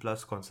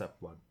OnePlus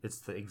Concept One. It's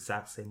the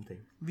exact same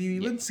thing. We've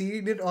even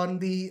seen it on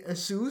the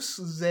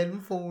Asus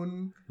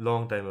Zenfone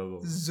Long time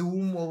ago.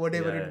 Zoom or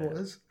whatever Yeah, it yeah.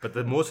 was. But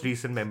the most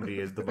recent memory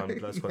is the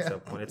OnePlus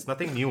Concept One. It's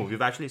nothing new.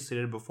 We've actually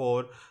seen it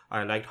before.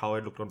 I liked how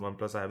it looked on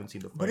OnePlus. I haven't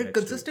seen the But Find it X2.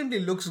 consistently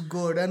looks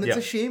good, and it's Yeah.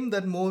 a shame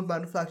that more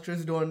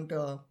manufacturers don't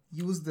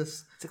use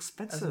this. It's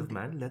expensive,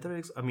 man. Leather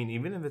is. I mean,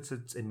 even if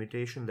it's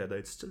imitation leather,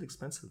 it's still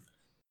expensive.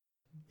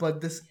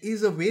 But this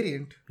is a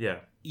variant. Yeah.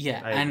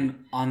 Yeah, I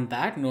and on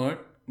that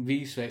note,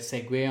 we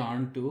segue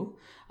on to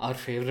our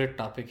favorite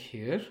topic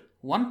here,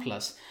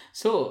 OnePlus.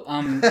 So,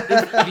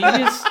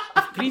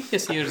 if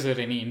previous years are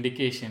any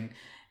indication,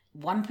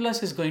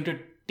 OnePlus is going to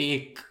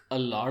take a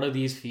lot of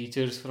these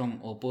features from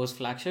Oppo's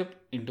flagship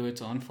into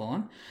its own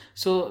phone.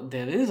 So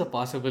there is a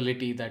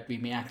possibility that we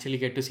may actually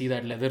get to see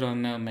that leather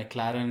on a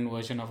McLaren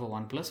version of a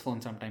OnePlus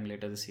phone sometime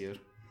later this year.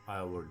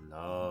 I would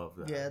love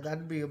that. Yeah,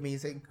 that'd be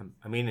amazing.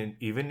 I mean,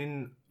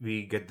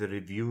 we get the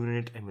review in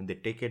it, and when they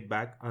take it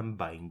back, I'm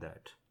buying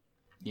that.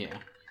 Yeah.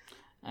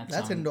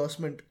 That's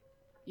endorsement.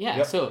 Yeah,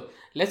 Yep. so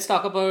let's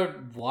talk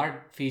about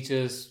what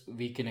features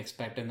we can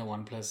expect in the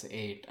OnePlus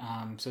 8.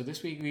 So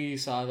this week we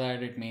saw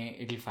that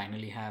it'll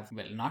finally have,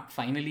 well, not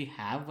finally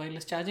have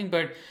wireless charging,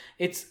 but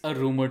it's a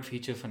rumored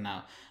feature for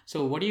now.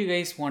 So what do you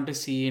guys want to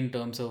see in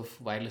terms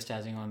of wireless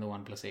charging on the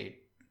OnePlus 8?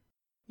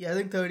 Yeah, I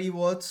think 30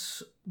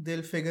 watts,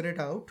 they'll figure it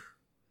out.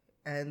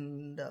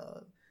 And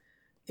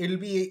it'll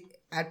be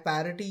at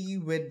parity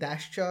with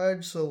dash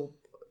charge. So,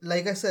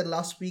 like I said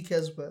last week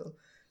as well,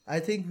 I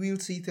think we'll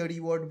see 30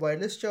 watt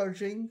wireless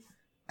charging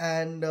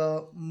and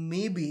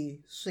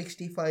maybe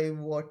 65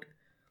 watt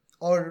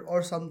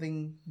or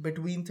something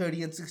between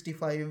 30 and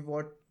 65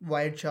 watt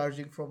wired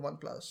charging from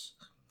OnePlus.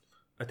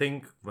 I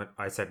think what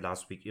I said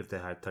last week, if they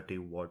had 30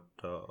 watt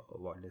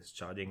wireless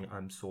charging,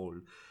 I'm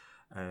sold.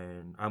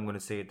 And I'm going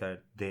to say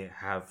that they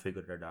have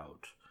figured it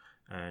out.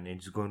 And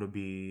it's going to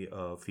be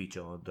a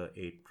feature on the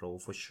 8 Pro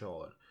for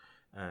sure.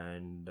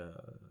 And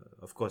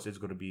of course, it's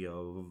going to be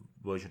a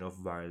version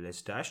of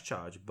wireless dash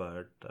charge.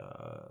 But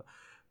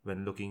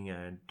when looking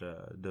at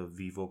the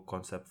Vivo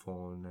concept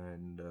phone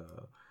and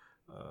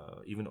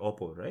even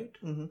Oppo, right?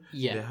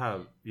 Yeah. They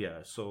have,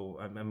 so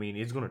I mean,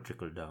 it's going to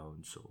trickle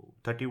down. So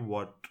 30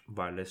 watt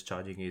wireless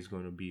charging is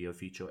going to be a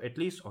feature, at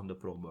least on the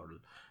Pro model.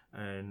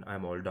 And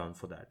I'm all down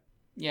for that.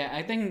 Yeah,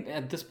 I think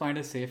at this point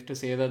it's safe to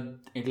say that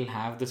it'll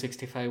have the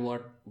 65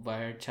 watt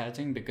wired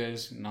charging,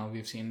 because now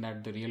we've seen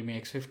that the Realme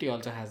X50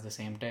 also has the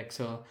same tech.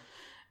 So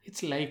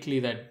it's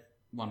likely that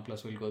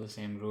OnePlus will go the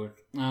same route.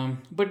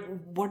 But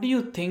what do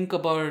you think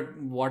about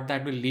what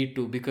that will lead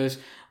to? Because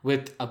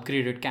with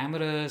upgraded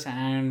cameras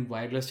and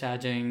wireless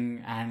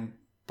charging and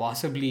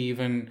possibly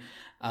even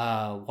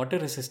water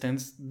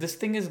resistance, this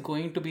thing is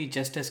going to be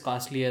just as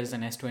costly as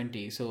an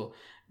S20. So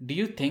do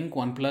you think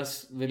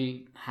OnePlus will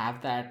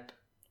have that,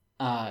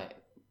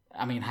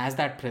 has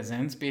that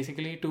presence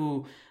basically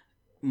to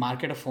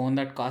market a phone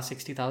that costs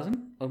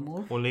 60,000 or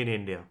more? Only in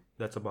India.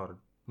 That's about it.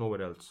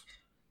 Nowhere else.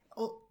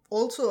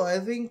 Also, I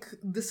think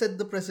this set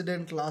the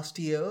precedent last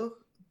year.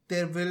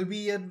 There will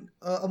be a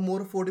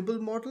more affordable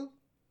model.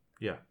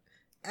 Yeah.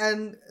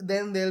 And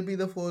then there'll be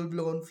the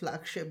full-blown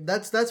flagship.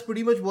 That's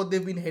pretty much what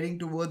they've been heading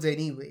towards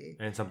anyway.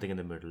 And something in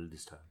the middle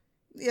this time.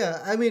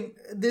 Yeah, I mean,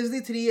 there's the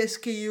 3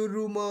 SKU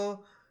rumor.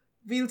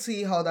 We'll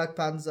see how that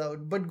pans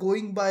out. But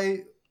going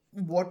by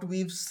what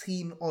we've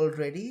seen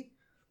already,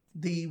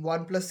 the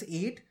OnePlus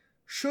 8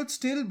 should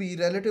still be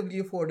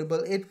relatively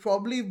affordable. It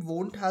probably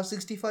won't have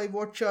 65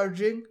 watt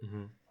charging,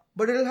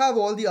 but it'll have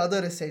all the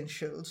other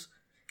essentials.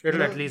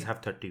 It'll at least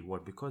have 30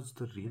 watt, because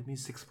the Realme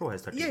 6 Pro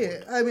has 30 watt.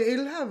 Yeah, I mean,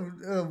 it'll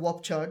have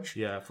warp charge.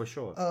 Yeah, for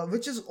sure.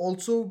 Which is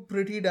also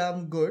pretty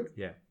damn good.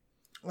 Yeah.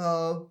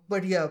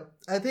 But yeah,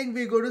 I think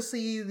we're going to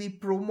see the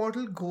Pro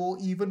model go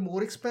even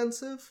more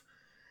expensive.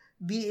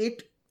 The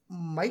 8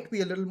 might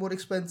be a little more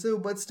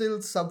expensive, but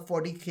still sub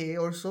 40k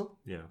or so.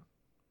 Yeah.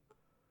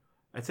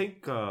 I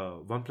think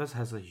OnePlus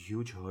has a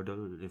huge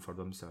hurdle for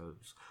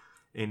themselves.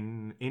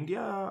 In India,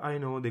 I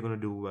know they're going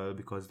to do well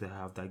because they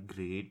have that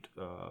great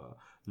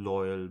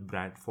loyal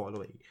brand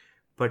following.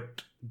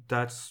 But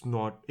that's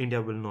not,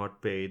 India will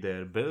not pay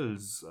their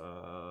bills.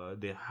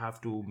 They have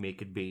to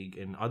make it big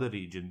in other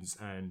regions.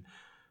 And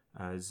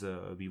as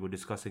we were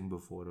discussing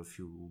before a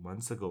few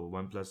months ago,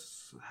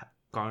 OnePlus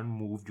can't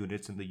move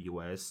units in the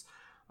US.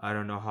 I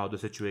don't know how the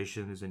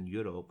situation is in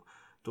Europe.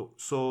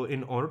 So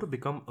in order to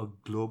become a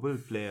global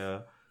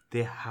player,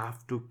 they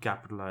have to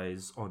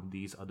capitalize on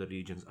these other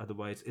regions.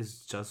 Otherwise,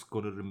 it's just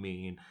going to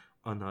remain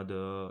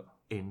another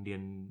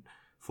Indian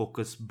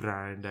focused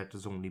brand that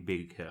is only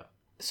big here.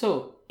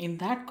 So in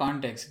that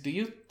context, do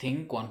you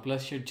think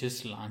OnePlus should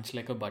just launch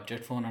like a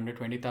budget phone under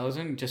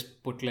 20,000,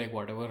 just put like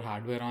whatever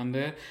hardware on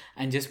there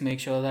and just make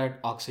sure that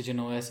Oxygen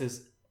OS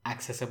is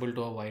accessible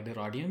to a wider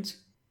audience?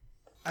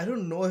 I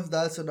don't know if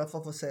that's enough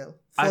of a sell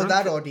for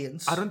that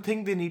audience. I don't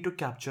think they need to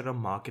capture a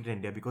market in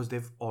India because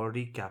they've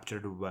already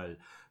captured it well.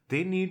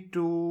 They need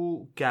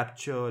to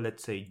capture,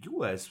 let's say,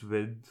 US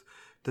with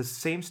the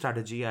same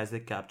strategy as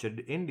they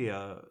captured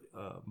India,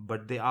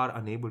 but they are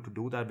unable to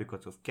do that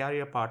because of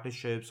carrier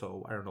partnerships,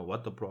 or I don't know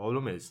what the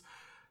problem is.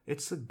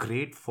 It's a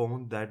great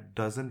phone that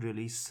doesn't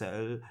really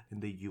sell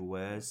in the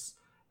US,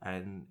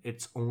 and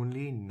its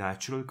only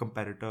natural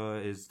competitor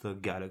is the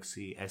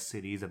Galaxy S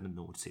series and the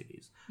Note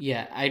series.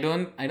 Yeah, I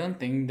don't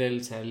think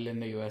they'll sell in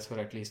the US for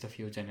at least a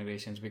few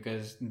generations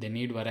because they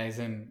need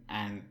Verizon,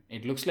 and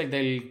it looks like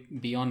they'll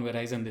be on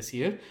Verizon this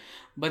year,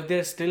 but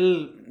they're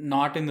still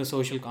not in the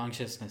social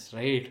consciousness,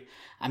 right?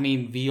 I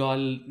mean, we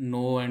all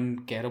know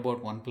and care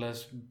about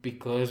OnePlus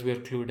because we're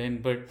clued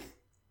in, but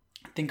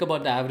think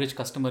about the average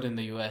customer in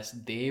the US.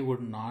 They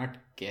would not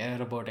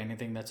care about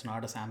anything that's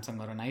not a Samsung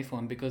or an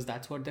iPhone because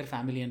that's what their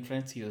family and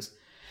friends use.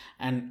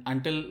 And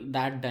until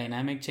that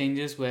dynamic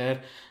changes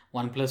where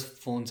OnePlus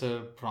phones are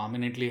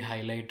prominently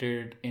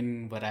highlighted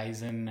in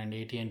Verizon and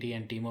AT&T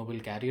and T-Mobile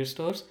carrier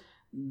stores,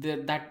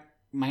 that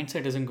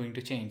mindset isn't going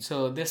to change.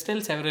 So they're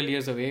still several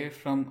years away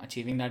from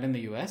achieving that in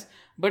the US.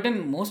 But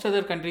in most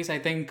other countries, I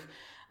think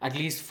at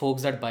least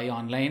folks that buy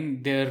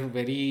online, they're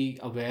very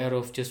aware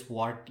of just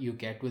what you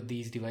get with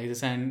these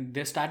devices, and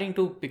they're starting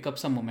to pick up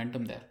some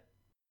momentum there.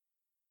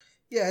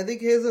 Yeah, I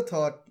think here's a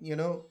thought,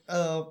 the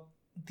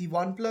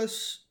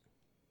OnePlus,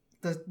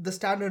 the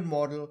standard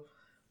model,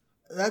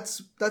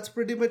 that's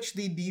pretty much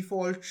the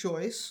default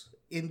choice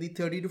in the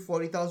 30 to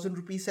 40,000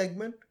 rupee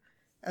segment.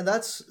 And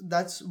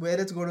that's where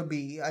it's going to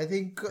be. I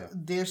think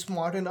they're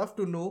smart enough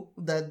to know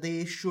that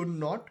they should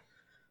not,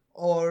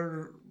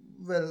 or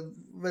well,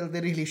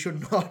 they really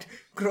should not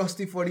cross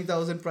the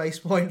 40,000 price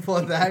point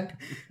for that,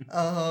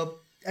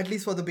 at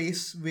least for the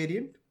base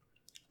variant.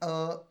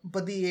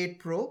 But the 8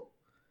 Pro,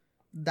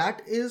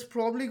 that is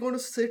probably going to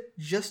sit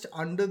just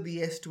under the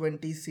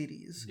S20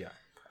 series. Yeah.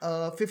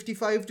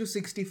 55 to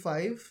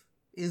 65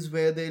 is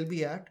where they'll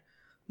be at.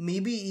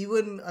 Maybe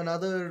even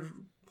another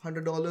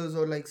 $100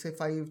 or like say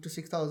 5 to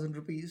 6,000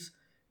 rupees,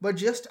 but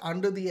just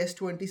under the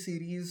S20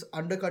 series,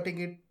 undercutting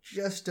it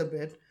just a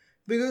bit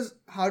because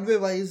hardware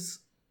wise,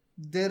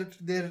 they're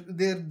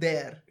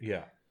there.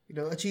 Yeah.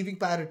 Achieving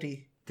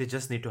parity. They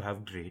just need to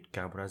have great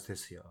cameras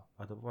this year.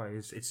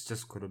 Otherwise, it's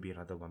just going to be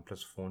another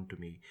OnePlus phone to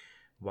me.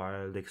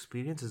 While the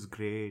experience is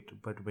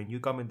great, but when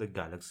you come in the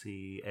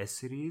Galaxy S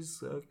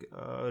series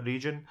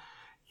region,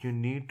 you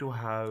need to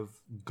have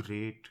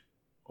great,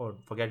 or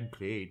forget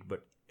great,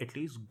 but at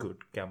least good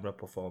camera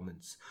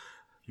performance.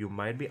 You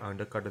might be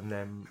undercutting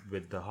them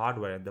with the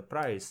hardware and the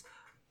price,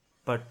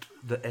 but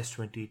the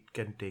S20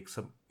 can take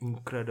some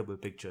incredible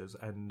pictures,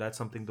 and that's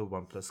something the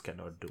OnePlus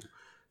cannot do.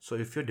 So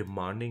if you're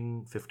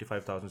demanding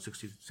 55,000,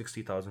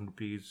 60,000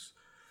 rupees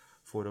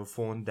for a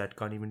phone that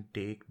can't even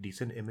take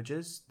decent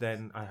images,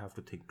 then I have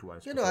to think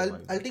twice.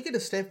 I'll take it a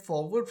step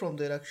forward from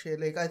there, Akshay.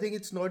 Like, I think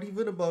it's not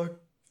even about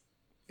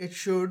it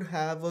should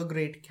have a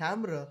great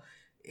camera.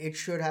 It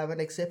should have an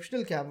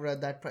exceptional camera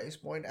at that price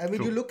point. I mean,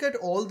 True. You look at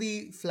all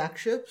the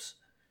flagships,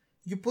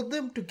 you put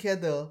them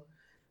together,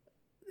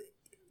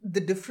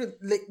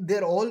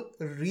 they're all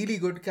really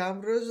good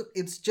cameras.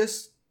 It's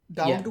just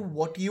down to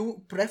what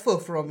you prefer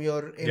from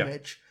your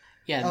image.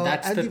 Yeah,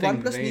 that's and the the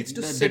thing, OnePlus right? needs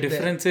to The sit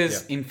difference there.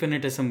 is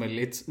infinitesimal.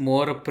 It's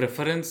more a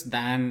preference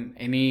than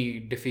any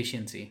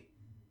deficiency.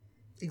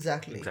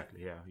 Exactly.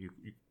 Yeah. You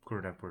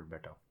couldn't have put it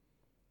better.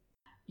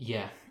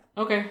 Yeah.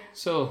 Okay,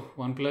 so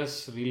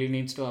OnePlus really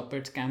needs to up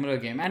its camera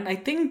game. And I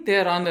think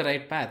they're on the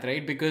right path,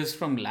 right? Because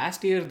from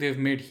last year, they've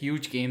made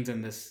huge gains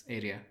in this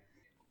area.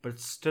 But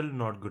it's still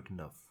not good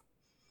enough.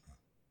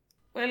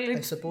 Well,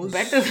 it's suppose-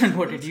 better than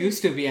what it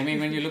used to be. I mean,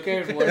 when you look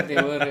at what they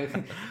were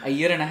a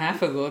year and a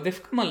half ago,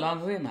 they've come a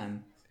long way,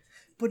 man.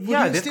 But would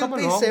Yeah, you they've still come a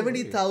pay long way.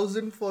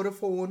 70,000 for a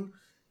phone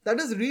that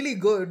is really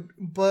good,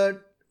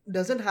 but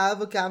doesn't have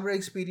a camera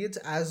experience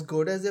as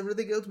good as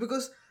everything else?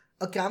 Because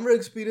a camera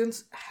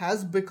experience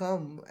has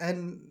become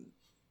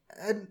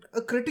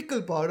a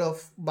critical part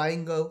of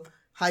buying a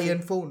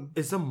high-end phone.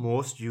 It's the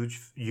most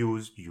used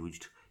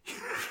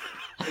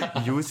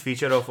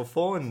feature of a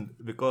phone,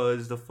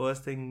 because the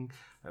first thing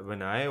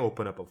when I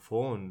open up a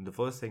phone, the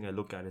first thing I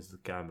look at is the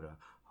camera.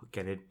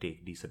 Can it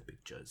take decent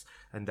pictures?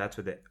 And that's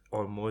what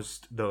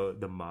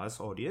the mass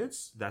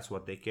audience, that's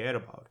what they care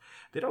about.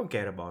 They don't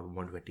care about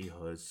 120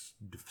 hertz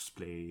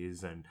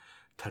displays and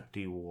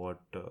 30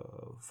 watt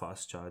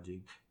fast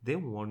charging. They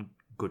want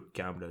good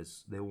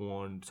cameras. They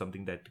want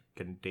something that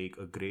can take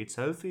a great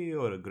selfie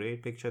or a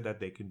great picture that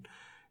they can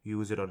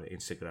use it on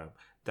Instagram.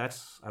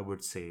 That's, I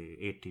would say,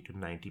 80 to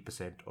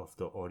 90% of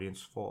the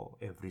audience for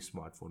every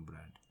smartphone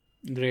brand.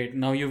 Great.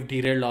 Now you've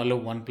derailed all of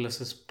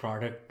OnePlus's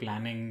product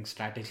planning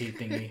strategy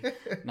thingy.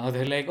 Now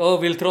they're like, oh,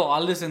 we'll throw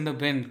all this in the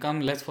bin.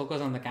 Come, let's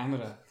focus on the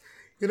camera.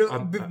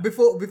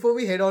 Before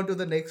we head on to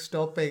the next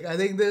topic, I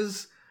think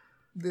there's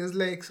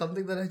like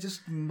something that I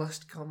just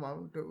must come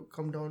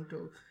down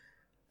to.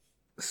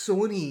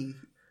 Sony.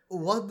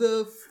 What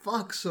the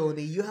fuck,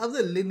 Sony? You have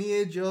the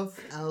lineage of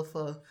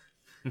Alpha.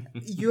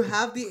 You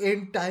have the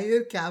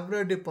entire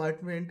camera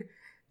department,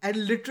 and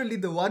literally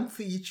the one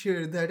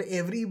feature that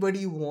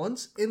everybody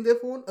wants in their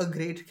phone, a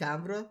great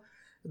camera,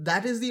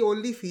 that is the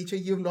only feature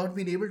you've not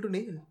been able to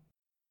nail.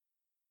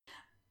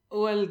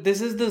 Well, this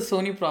is the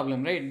Sony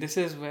problem, right? This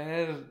is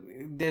where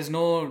there's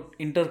no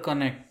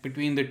interconnect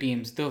between the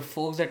teams. The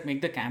folks that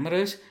make the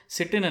cameras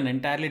sit in an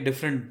entirely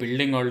different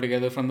building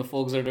altogether from the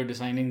folks that are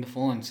designing the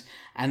phones,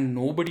 and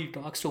nobody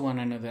talks to one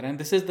another. And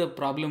this is the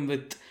problem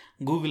with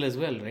Google as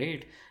well,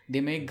 right? They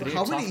make great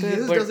How many software,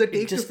 years but does it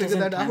take to just figure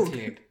doesn't that out?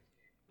 translate.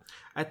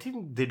 I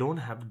think they don't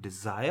have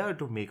desire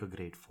to make a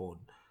great phone,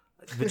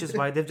 which is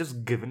why they've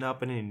just given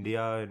up in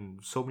India and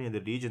so many other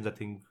regions. I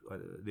think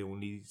they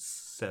only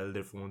sell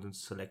their phones in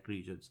select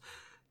regions.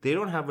 They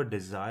don't have a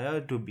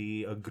desire to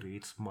be a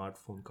great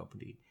smartphone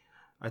company.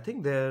 I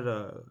think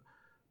their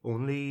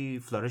only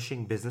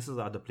flourishing businesses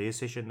are the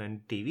PlayStation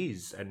and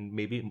TVs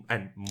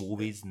and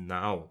movies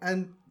now.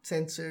 And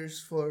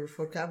sensors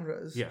for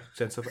cameras. Yeah,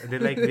 sense of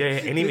they're like we're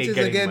anyway Which is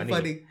getting again money.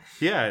 funny.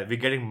 Yeah, we're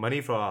getting money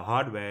for our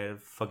hardware.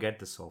 Forget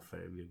the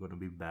software. We're going to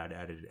be bad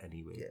at it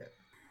anyway. Yeah.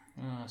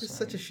 Oh, It's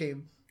sorry. such a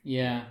shame.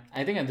 Yeah,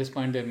 I think at this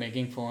point they're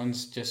making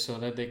phones just so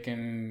that they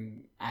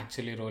can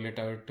actually roll it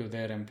out to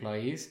their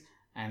employees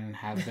and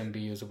have them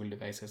be usable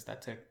devices.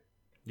 That's it.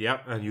 Yeah,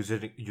 and use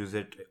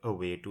it a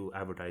way to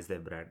advertise their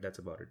brand. That's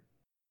about it.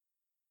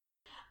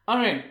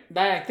 Alright,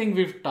 I think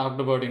we've talked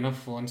about enough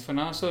phones for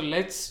now. So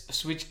let's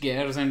switch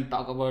gears and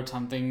talk about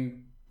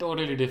something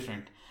totally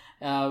different.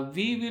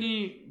 We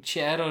will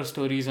share our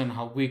stories on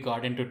how we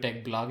got into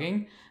tech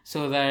blogging,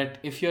 so that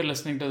if you're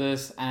listening to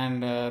this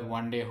and are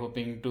one day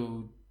hoping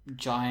to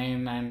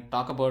join and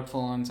talk about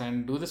phones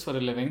and do this for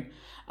a living,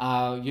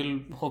 you'll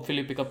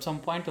hopefully pick up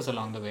some pointers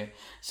along the way.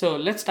 So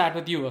let's start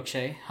with you,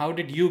 Akshay. How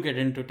did you get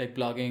into tech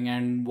blogging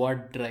and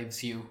what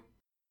drives you?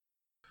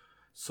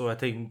 So I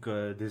think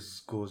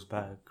this goes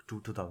back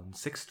to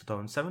 2006,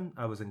 2007.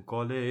 I was in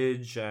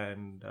college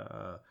and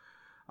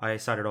I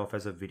started off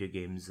as a video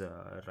games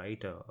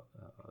writer,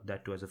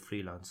 that too as a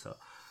freelancer.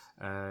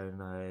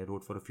 And I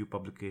wrote for a few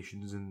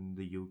publications in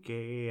the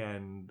UK,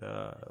 and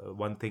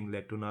one thing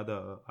led to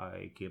another.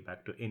 I came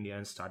back to India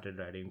and started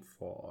writing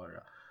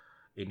for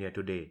India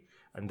Today,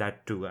 and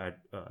that too at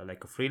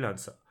like a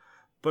freelancer.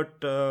 But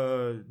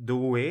the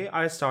way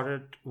I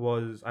started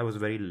was I was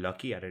very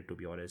lucky at it, to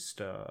be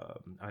honest.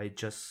 I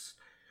just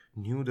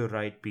knew the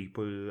right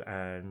people,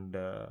 and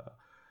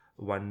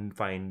one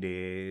fine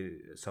day,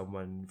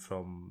 someone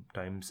from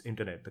Times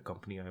Internet, the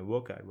company I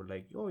work at, were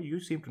like, "Oh, you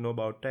seem to know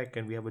about tech,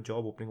 and we have a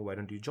job opening. Why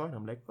don't you join?"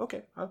 I'm like,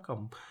 "Okay, I'll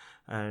come,"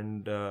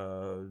 and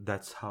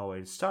that's how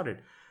I started.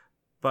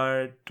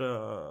 But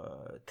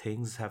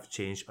things have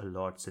changed a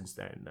lot since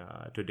then.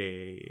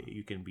 Today,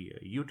 you can be a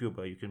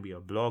YouTuber, you can be a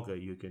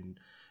blogger, you can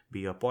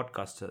be a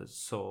podcaster.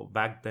 So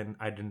back then,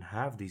 I didn't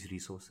have these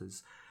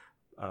resources.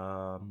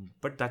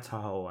 But that's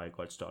how I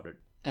got started.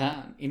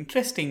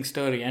 Interesting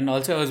story. And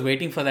also, I was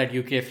waiting for that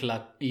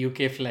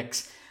UK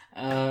flex.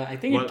 I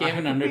think it Well, I came had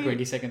in to under pay.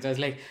 20 seconds. I was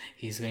like,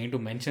 he's going to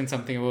mention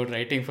something about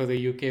writing for the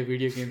UK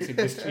video games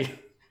industry.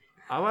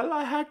 Well,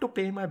 I had to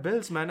pay my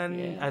bills, man, and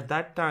Yeah. at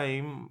that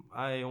time,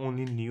 I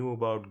only knew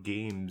about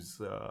games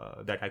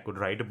that I could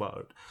write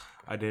about.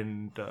 I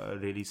didn't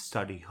really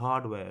study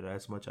hardware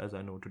as much as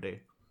I know today.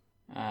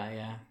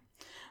 Yeah.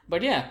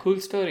 But yeah, cool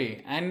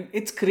story. And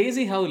it's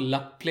crazy how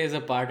luck plays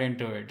a part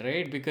into it,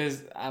 right?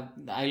 Because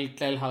I'll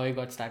tell how I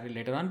got started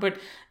later on. But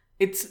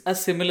it's a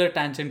similar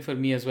tangent for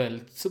me as well.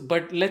 So,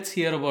 but let's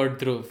hear about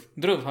Dhruv.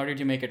 Dhruv, how did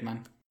you make it,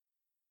 man?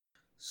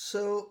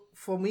 So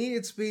for me,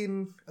 it's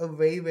been a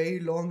very, very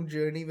long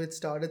journey which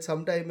started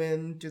sometime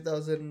in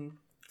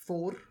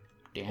 2004 or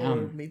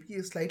Damn.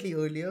 maybe slightly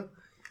earlier.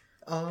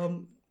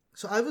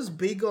 So I was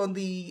big on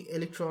the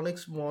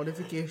electronics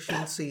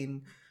modification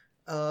scene,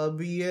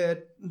 be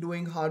it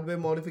doing hardware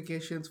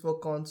modifications for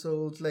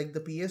consoles like the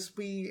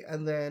PSP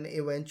and then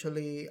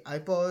eventually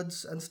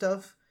iPods and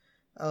stuff,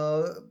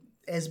 uh,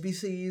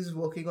 SBCs,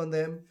 working on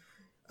them.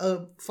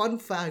 Fun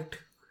fact,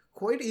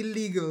 quite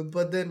illegal,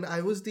 but then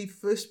I was the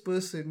first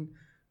person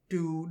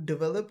to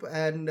develop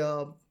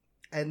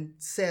and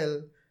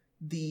sell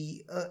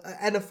the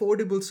an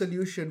affordable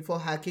solution for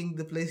hacking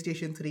the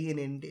PlayStation 3 in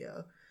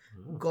India.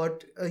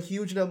 Got a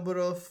huge number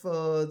of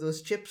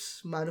those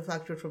chips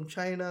manufactured from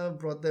China,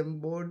 brought them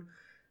board,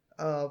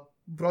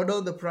 brought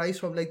down the price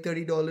from like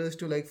 $30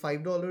 to like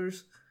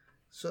 $5.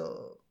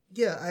 So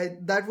yeah, I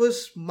that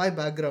was my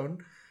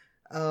background.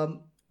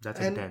 Um, That's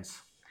and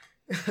intense.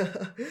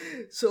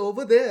 so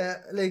over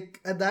there, like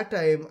at that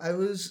time, I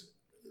was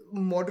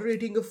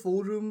moderating a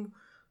forum,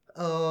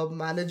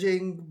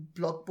 managing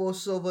blog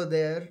posts over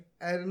there,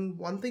 and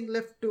one thing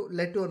led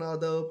to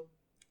another.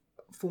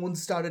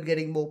 Phones started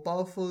getting more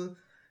powerful.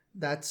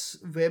 That's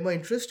where my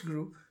interest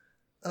grew.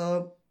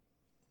 Uh,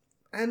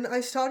 and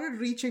I started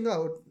reaching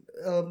out.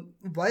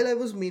 While I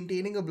was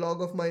maintaining a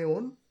blog of my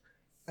own,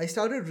 I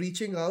started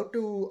reaching out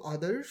to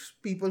others,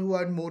 people who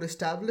had more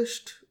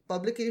established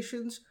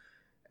publications,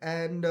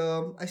 and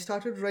I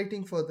started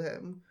writing for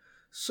them.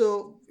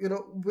 So,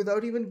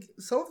 without even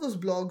some of those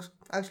blogs,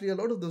 actually, a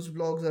lot of those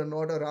blogs are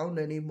not around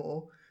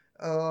anymore.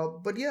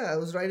 But yeah, I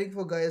was writing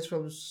for guys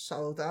from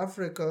South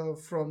Africa,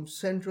 from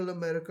Central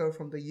America,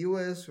 from the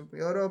US, from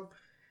Europe.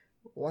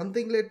 One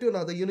thing led to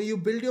another. You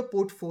build your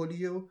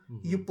portfolio,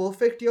 you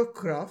perfect your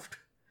craft,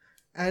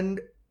 and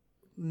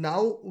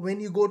now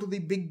when you go to the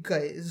big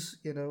guys,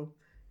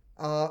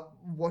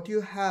 what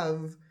you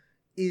have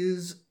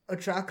is a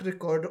track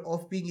record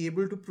of being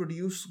able to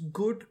produce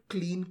good,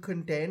 clean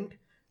content,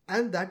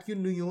 and that you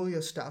know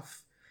your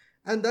stuff,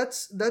 and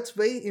that's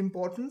very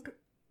important.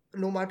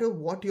 No matter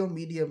what your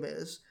medium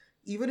is,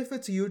 even if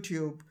it's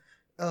YouTube,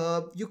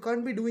 you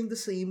can't be doing the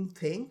same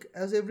thing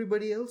as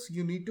everybody else.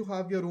 You need to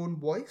have your own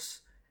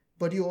voice,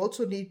 but you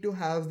also need to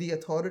have the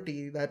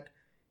authority that,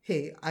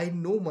 hey, I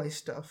know my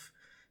stuff.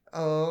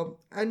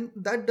 And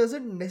that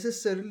doesn't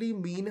necessarily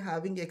mean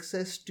having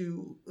access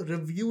to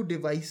review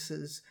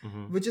devices,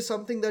 which is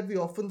something that we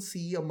often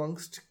see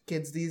amongst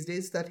kids these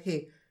days, that,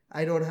 hey,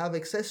 I don't have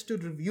access to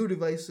review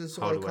devices,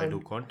 so How I do I do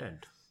can't.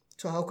 content?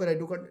 So how can I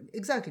do content?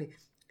 Exactly.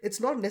 It's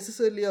not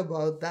necessarily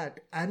about that.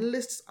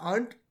 Analysts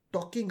aren't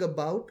talking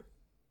about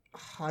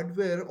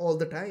hardware all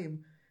the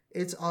time.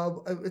 It's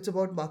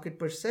about market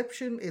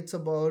perception. It's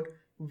about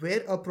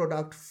where a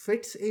product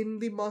fits in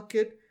the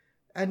market,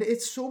 and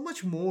it's so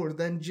much more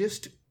than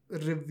just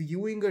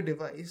reviewing a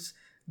device.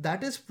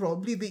 That is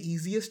probably the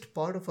easiest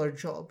part of our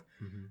job,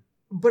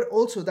 but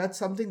also that's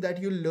something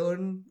that you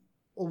learn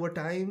over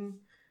time.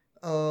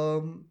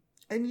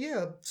 And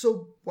yeah,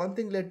 so one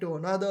thing led to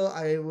another.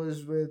 I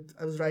was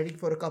writing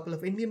for a couple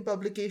of Indian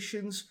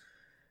publications.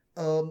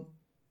 um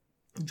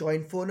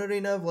Joined Phone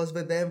Arena, was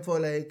with them for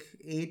like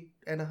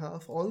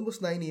 8.5,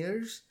 almost 9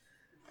 years,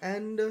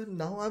 and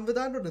now I'm with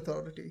Android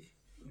Authority.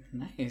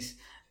 Nice.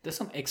 There's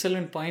some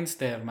excellent points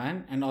there,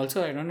 man. And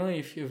also, I don't know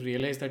if you've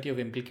realized that you've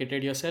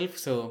implicated yourself.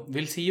 So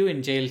we'll see you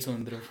in jail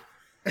soon, Dhruv.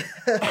 I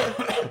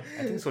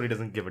think Sony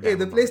doesn't give a Hey, damn.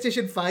 the about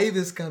PlayStation 5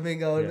 is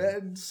coming out Yeah.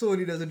 and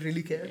Sony doesn't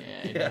really care.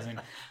 Yeah, it doesn't.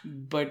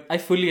 But I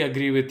fully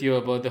agree with you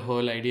about the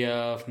whole idea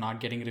of not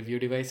getting review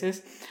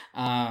devices.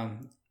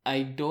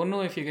 I don't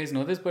know if you guys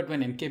know this, but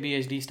when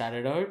MKBHD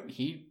started out,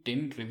 he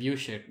didn't review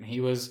shit.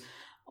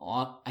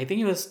 I think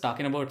he was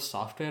talking about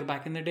software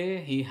back in the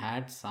day. He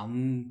had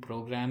some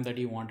program that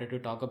he wanted to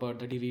talk about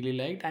that he really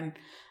liked, and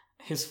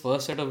his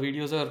first set of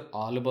videos are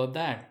all about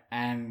that.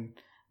 And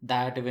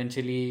that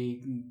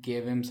eventually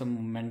gave him some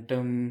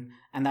momentum,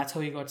 and that's how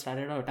he got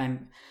started out.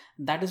 And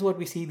that is what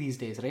we see these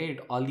days, right?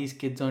 All these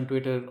kids on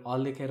Twitter,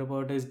 all they care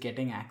about is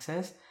getting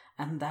access,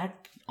 and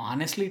that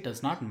honestly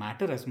does not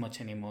matter as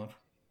much anymore.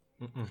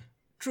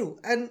 True.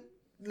 And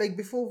like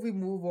before we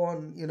move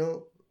on,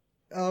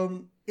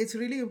 it's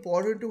really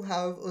important to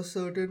have a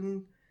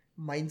certain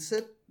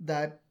mindset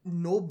that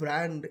no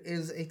brand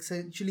is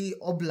essentially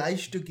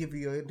obliged to give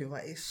you a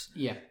device.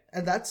 Yeah.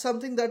 And that's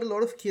something that a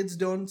lot of kids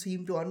don't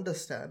seem to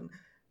understand.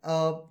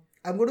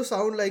 I'm going to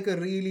sound like a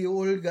really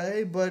old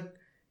guy, but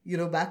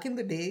back in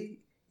the day,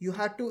 you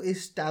had to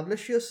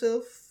establish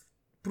yourself,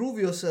 prove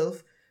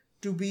yourself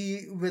to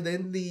be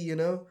within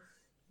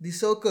the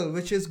circle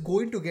which is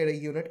going to get a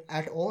unit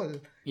at all.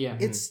 Yeah.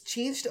 It's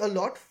changed a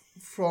lot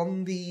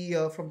from the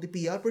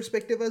PR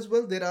perspective as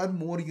well. There are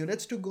more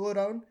units to go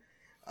around,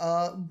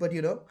 but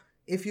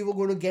if you were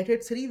going to get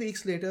it 3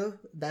 weeks later,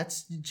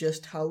 that's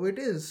just how it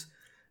is.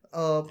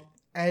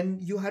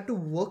 And you had to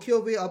work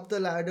your way up the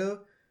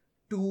ladder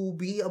to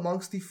be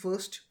amongst the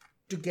first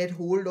to get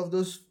hold of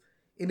those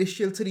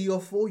initial 3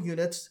 or 4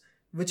 units,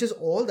 which is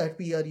all that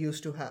PR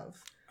used to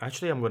have.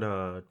 Actually, I'm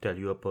gonna tell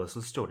you a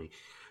personal story.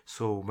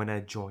 So when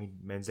I joined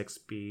Men's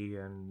XP,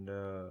 and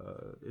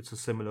it's a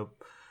similar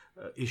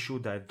issue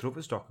that Dhruv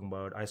is talking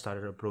about, I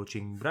started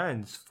approaching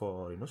brands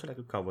for so I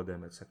could cover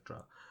them,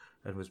 etc.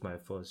 It was my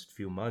first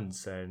few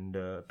months, and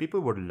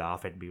people would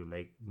laugh at me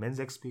like, Men's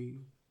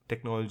XP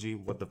technology,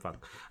 what the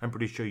fuck. I'm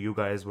pretty sure you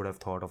guys would have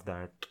thought of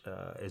that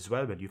as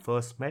well when you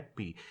first met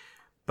me.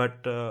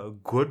 But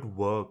good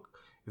work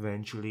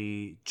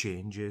eventually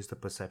changes the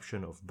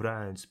perception of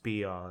brands,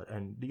 PR,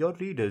 and your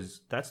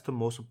readers. That's the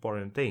most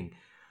important thing.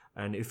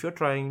 And if you're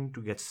trying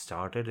to get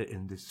started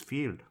in this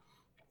field,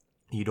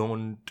 you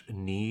don't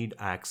need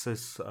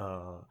access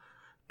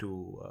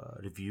to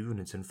review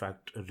units. In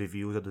fact,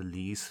 reviews are the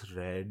least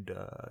read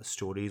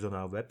stories on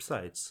our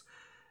websites.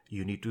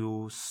 You need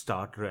to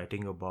start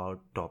writing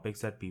about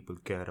topics that people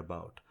care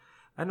about.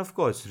 And of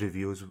course,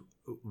 reviews,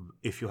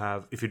 if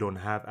you don't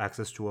have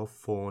access to a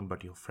phone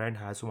but your friend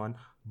has one,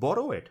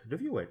 borrow it,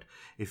 review it.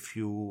 If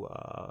you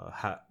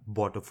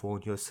bought a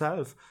phone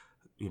yourself,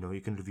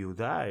 you can review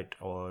that.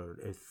 Or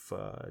if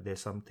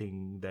there's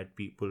something that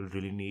people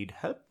really need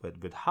help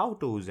with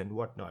how-tos and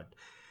whatnot,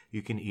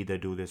 you can either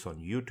do this on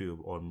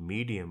YouTube, on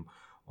Medium,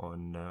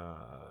 on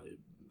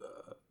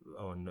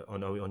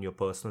your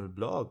personal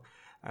blog.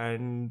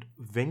 And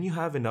when you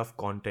have enough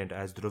content,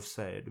 as Dhruv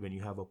said, when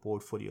you have a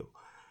portfolio,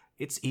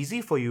 it's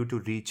easy for you to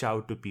reach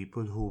out to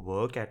people who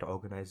work at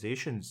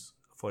organizations.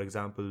 For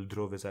example,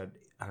 Dhruv is at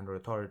Android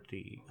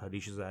Authority,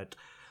 Harish is at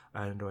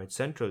Android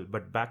Central.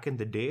 But back in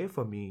the day,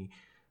 for me,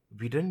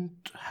 we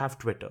didn't have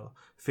Twitter.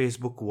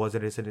 Facebook was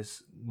in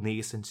its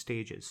nascent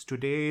stages.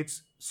 Today,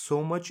 it's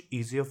so much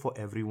easier for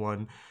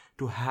everyone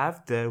to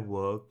have their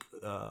work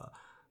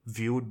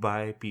viewed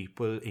by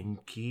people in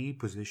key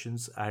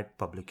positions at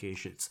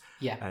publications.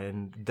 Yeah.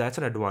 And that's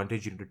an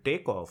advantage you need to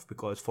take off,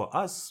 because for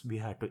us, we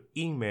had to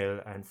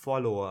email and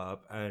follow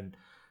up, and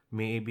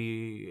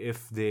maybe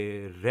if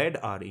they read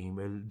our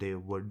email, they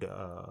would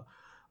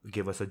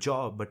give us a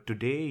job. But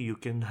today you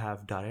can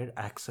have direct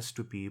access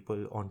to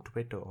people on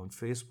Twitter, on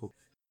Facebook.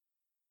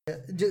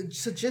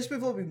 So just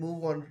before we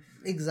move on,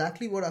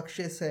 exactly what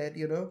Akshay said,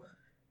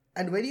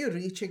 and when you're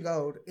reaching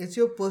out, it's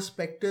your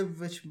perspective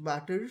which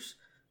matters,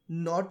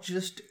 not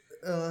just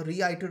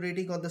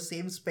reiterating on the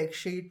same spec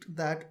sheet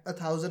that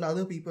 1,000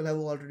 other people have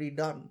already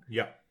done.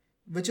 Yeah.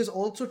 Which is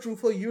also true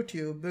for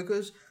YouTube,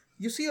 because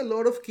you see a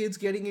lot of kids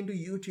getting into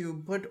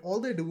YouTube, but all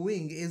they're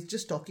doing is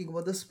just talking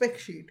about the spec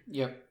sheet,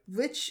 Yep.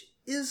 which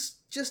is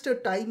just a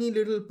tiny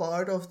little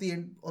part of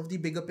the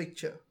bigger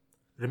picture.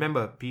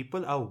 Remember,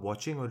 people are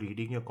watching or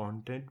reading your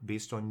content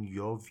based on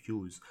your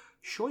views.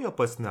 Show your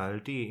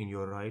personality in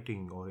your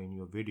writing or in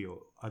your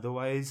video.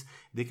 Otherwise,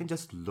 they can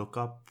just look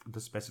up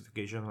the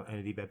specification on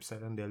any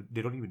website and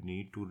they don't even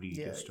need to read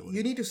your story.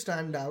 You need to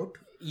stand out.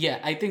 Yeah,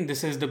 I think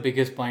this is the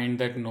biggest point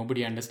that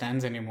nobody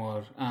understands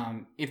anymore.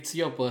 It's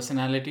your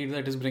personality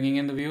that is bringing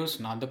in the views,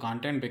 not the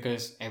content,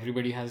 because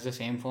everybody has the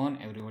same phone,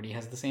 everybody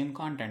has the same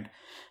content.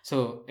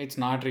 So it's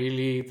not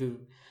really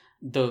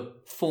the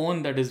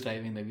phone that is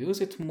driving the views,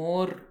 it's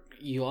more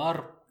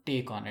your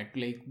take on it,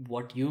 like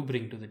what you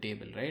bring to the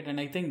table, right? And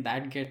I think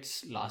that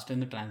gets lost in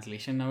the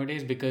translation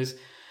nowadays, because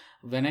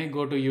when I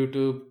go to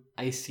YouTube,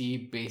 I see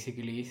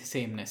basically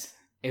sameness.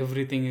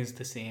 Everything is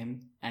the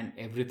same and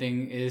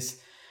everything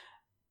is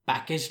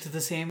packaged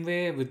the same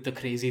way with the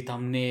crazy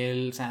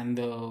thumbnails and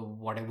the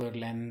whatever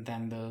length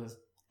and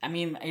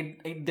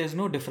there's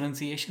no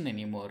differentiation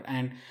anymore.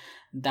 And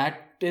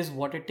that is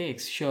what it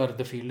takes. Sure,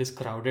 the field is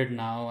crowded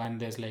now and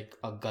there's like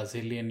a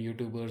gazillion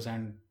YouTubers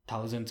and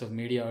thousands of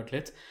media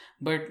outlets,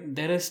 but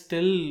there is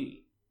still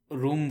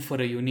room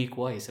for a unique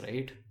voice,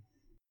 right?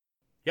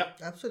 Yeah.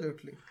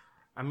 Absolutely.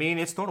 I mean,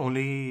 it's not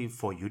only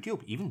for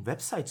YouTube, even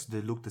websites,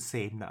 they look the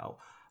same now.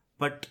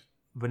 But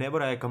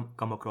whenever I come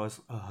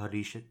across a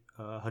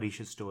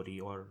Harish's story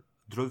or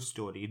Dhruv's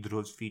story,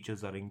 Dhruv's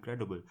features are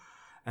incredible.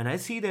 And I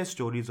see their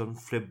stories on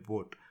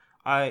Flipboard,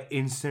 I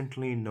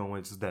instantly know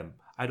it's them.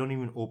 I don't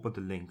even open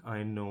the link.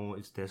 I know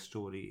it's their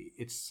story.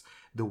 It's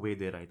the way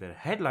they write their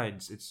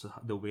headlines. It's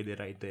the way they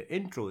write their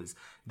intros.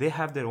 They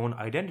have their own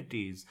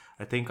identities.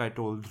 I think I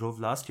told Dhruv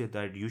last year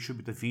that you should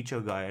be the feature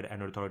guy at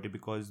An Authority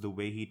because the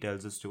way he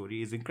tells a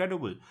story is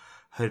incredible.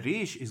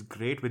 Harish is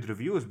great with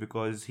reviews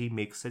because he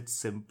makes it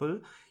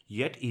simple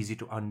yet easy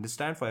to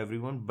understand for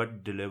everyone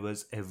but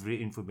delivers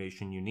every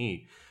information you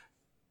need.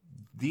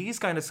 These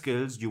kind of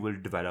skills you will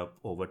develop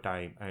over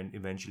time and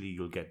eventually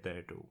you'll get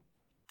there too.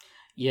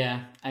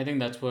 Yeah, I think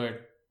that's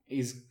what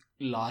is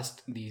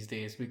lost these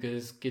days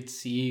because kids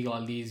see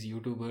all these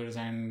YouTubers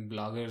and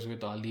bloggers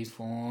with all these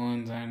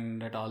phones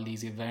and at all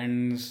these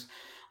events,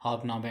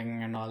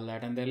 hobnobbing and all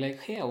that, and they're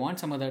like, "Hey, I want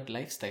some of that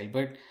lifestyle."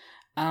 But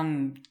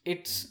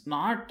it's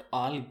not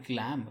all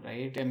glam,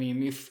 right? I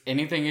mean, if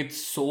anything,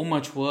 it's so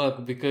much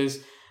work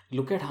because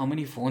look at how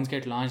many phones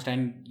get launched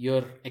and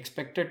you're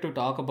expected to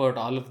talk about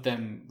all of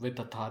them with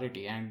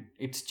authority, and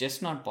it's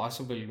just not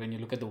possible when you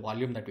look at the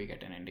volume that we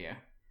get in India.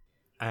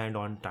 And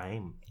on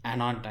time.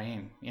 And on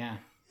time, yeah.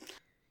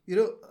 You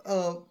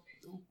know,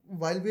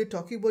 while we're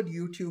talking about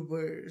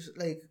YouTubers,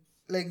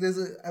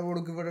 I want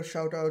to give it a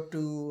shout out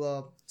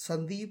to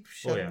Sandeep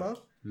Oh yeah. Sharma,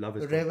 Love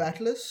his Rev content.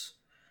 Atlas.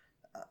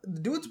 The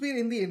dude's been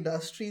in the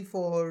industry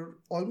for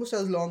almost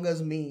as long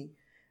as me,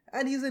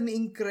 and he's an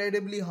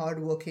incredibly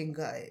hardworking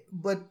guy.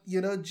 But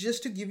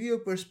just to give you a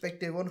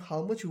perspective on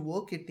how much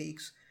work it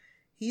takes,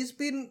 he's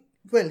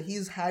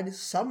had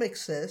some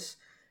excess,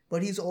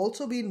 but he's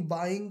also been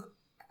buying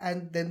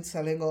and then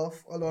selling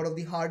off a lot of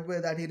the hardware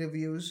that he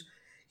reviews.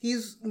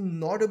 He's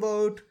not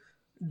about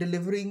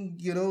delivering,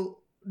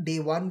 day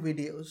one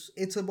videos.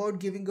 It's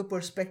about giving a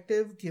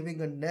perspective,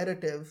 giving a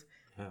narrative.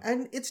 Yeah.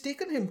 And it's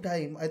taken him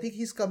time. I think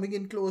he's coming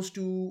in close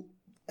to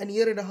an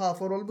year and a half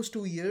or almost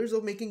 2 years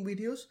of making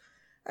videos.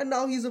 And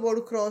now he's about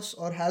to cross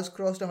or has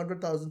crossed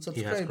 100,000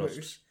 He has subscribers.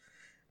 crossed.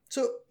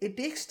 So it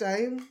takes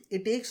time,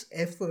 it takes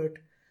effort.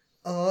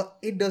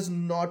 It does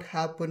not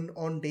happen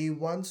on day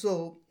one.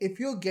 So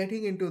if you're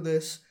getting into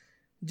this,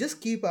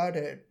 just keep at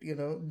it.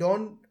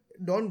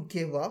 Don't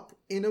give up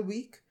in a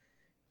week.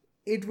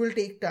 It will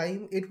take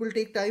time. It will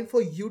take time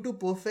for you to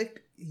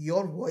perfect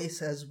your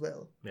voice as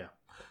well. Yeah.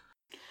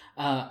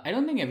 I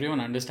don't think everyone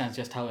understands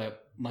just how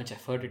much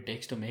effort it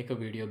takes to make a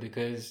video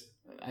because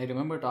I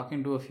remember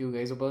talking to a few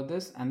guys about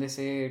this and they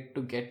say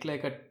to get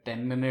like a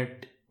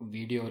 10-minute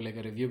video, like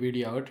a review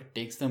video out, it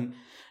takes them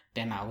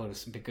 10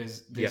 hours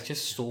because there's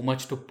just so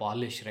much to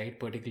polish, right?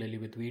 Particularly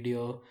with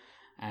video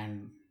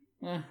and,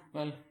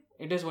 well,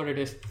 it is what it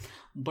is.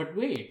 But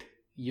wait,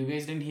 you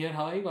guys didn't hear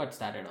how I got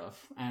started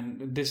off.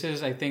 And this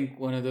is, I think,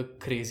 one of the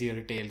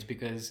crazier tales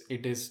because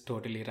it is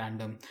totally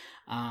random.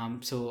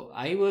 So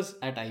I was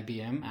at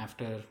IBM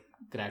after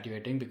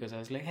graduating because I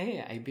was like,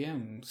 hey,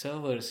 IBM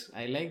servers,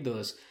 I like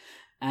those.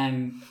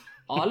 And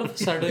all of a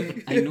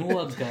sudden, I knew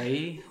a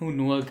guy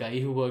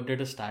who worked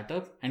at a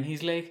startup. And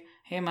he's like,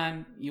 hey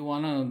man, you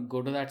want to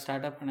go to that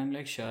startup? And I'm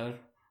like, sure,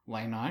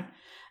 why not?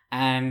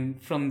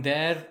 And from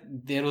there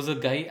was a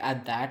guy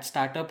at that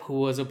startup who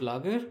was a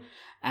blogger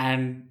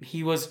and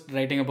he was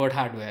writing about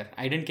hardware.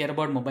 I didn't care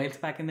about mobiles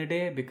back in the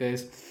day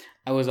because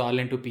I was all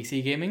into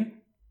PC gaming.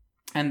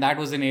 And that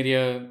was an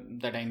area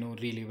that I knew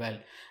really well.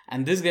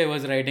 And this guy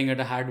was writing at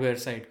a hardware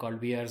site called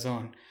VR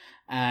Zone.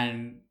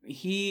 And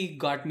he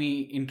got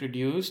me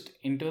introduced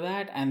into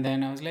that. And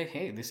then I was like,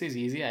 hey, this is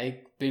easy. I've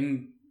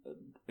been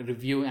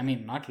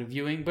not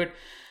reviewing, but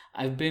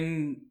I've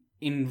been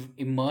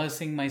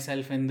immersing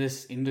myself in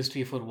this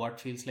industry for what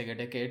feels like a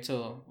decade.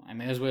 So I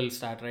may as well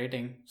start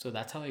writing. So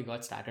that's how I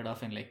got started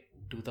off in like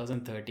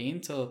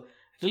 2013. So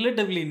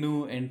relatively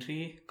new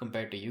entry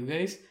compared to you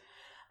guys.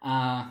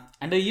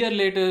 And a year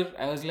later,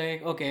 I was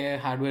like, okay,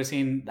 hardware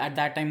scene. At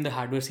that time, the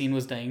hardware scene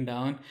was dying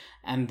down.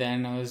 And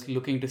then I was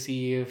looking to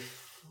see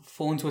if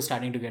phones were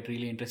starting to get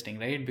really interesting,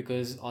 right?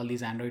 Because all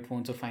these Android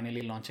phones are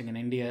finally launching in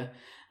India.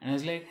 And I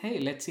was like, hey,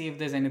 let's see if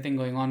there's anything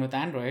going on with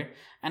Android.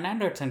 And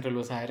Android Central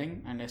was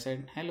hiring. And I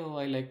said, hello,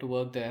 I like to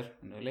work there.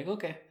 And they're like,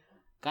 okay.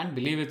 Can't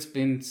believe it's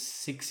been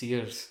 6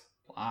 years.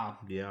 Wow.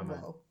 Yeah,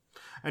 man. Wow.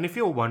 And if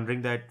you're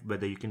wondering that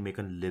whether you can make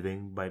a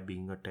living by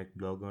being a tech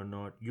blogger or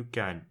not, you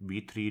can.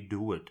 We three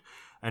do it.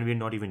 And we're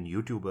not even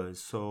YouTubers.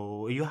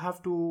 So you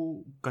have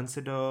to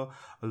consider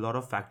a lot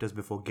of factors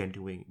before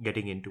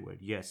getting into it.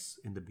 Yes,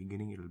 in the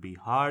beginning it'll be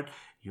hard.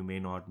 You may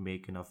not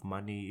make enough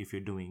money if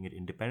you're doing it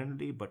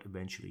independently, but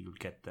eventually you'll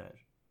get there.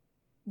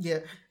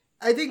 Yeah,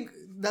 I think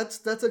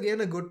that's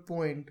again a good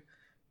point.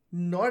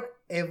 Not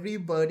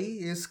everybody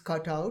is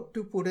cut out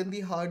to put in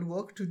the hard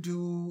work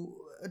to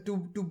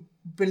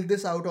build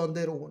this out on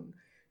their own.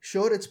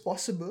 Sure, it's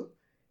possible,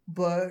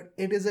 but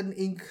it is an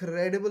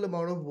incredible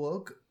amount of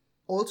work.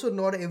 Also,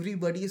 not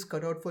everybody is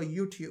cut out for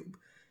YouTube.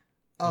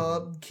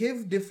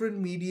 Give different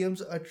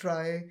mediums a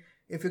try.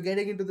 If you're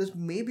getting into this,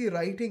 maybe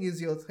writing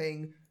is your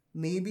thing.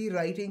 Maybe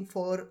writing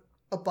for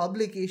a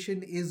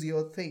publication is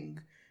your thing.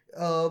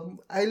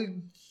 I'll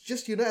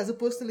just, as a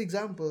personal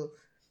example,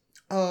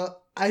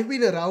 I've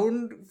been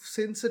around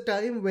since a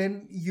time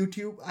when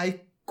I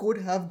could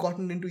have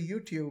gotten into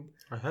YouTube.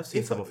 I have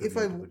seen some of your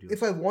YouTube videos.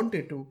 If I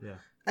wanted to. Yeah.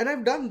 And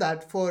I've done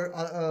that for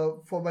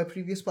my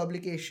previous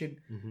publication.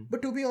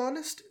 But to be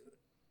honest,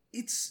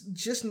 it's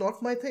just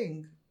not my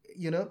thing.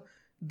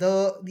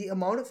 The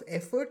amount of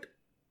effort,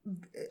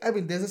 I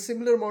mean, there's a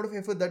similar amount of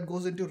effort that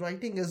goes into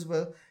writing as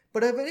well.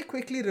 But I very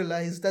quickly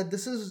realized that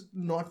this is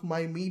not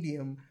my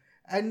medium.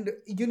 And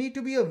you need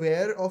to be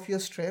aware of your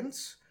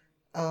strengths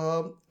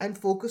and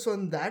focus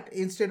on that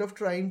instead of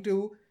trying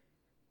to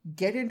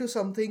get into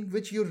something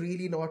which you're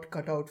really not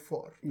cut out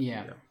for.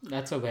 Yeah,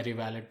 that's a very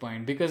valid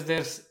point, because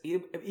there's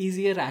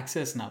easier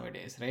access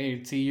nowadays,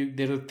 right? See,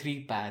 there are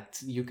 3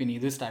 paths. You can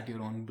either start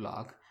your own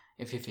blog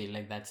if you feel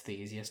like that's the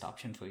easiest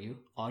option for you,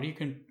 or you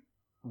can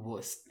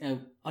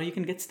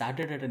get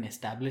started at an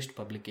established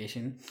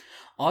publication,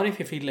 or if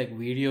you feel like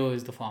video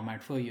is the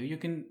format for you, you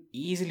can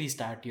easily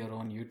start your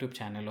own YouTube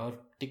channel or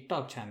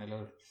TikTok channel,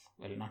 or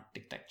well, not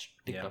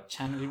TikTok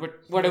channel,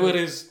 but whatever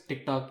is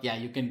TikTok,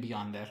 you can be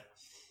on there.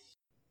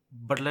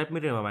 But let me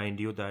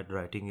remind you that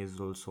writing is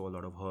also a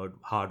lot of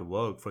hard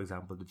work. For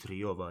example, the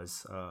 3 of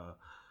us,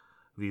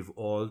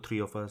 all 3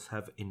 of us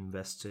have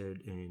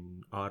invested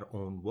in our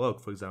own work.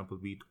 For example,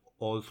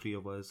 all 3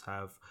 of us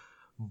have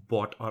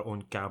bought our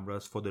own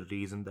cameras for the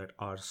reason that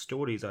our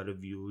stories, our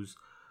reviews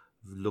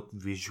look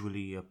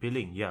visually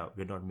appealing. Yeah,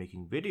 we're not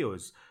making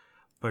videos,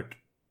 but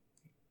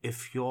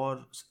if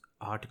your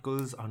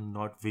articles are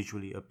not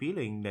visually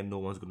appealing, then no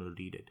one's going to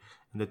read it.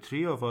 And the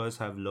 3 of us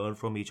have learned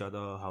from each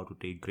other how to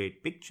take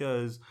great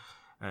pictures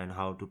and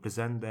how to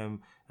present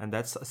them, and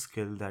that's a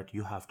skill that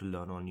you have to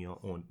learn on your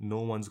own. No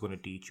one's going to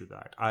teach you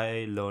that.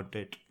 I learned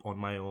it on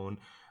my own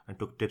and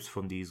took tips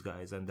from these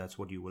guys, and that's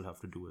what you will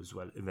have to do as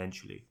well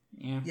eventually.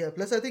 Yeah,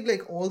 plus I think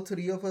like all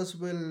 3 of us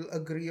will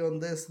agree on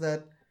this,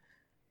 that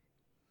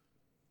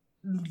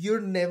you're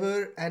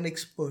never an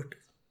expert.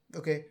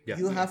 Okay,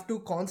 you have to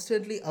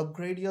constantly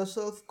upgrade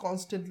yourself,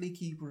 constantly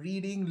keep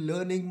reading,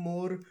 learning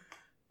more,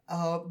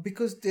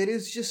 because there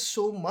is just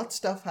so much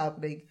stuff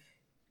happening.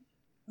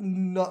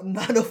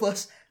 None of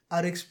us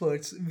are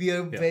experts. We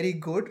are very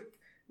good.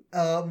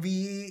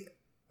 We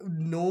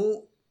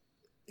know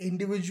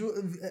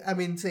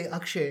say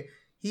Akshay,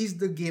 he's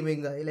the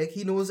gaming guy. Like,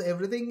 he knows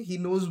everything. He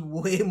knows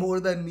way more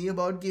than me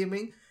about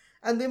gaming.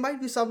 And there might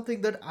be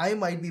something that I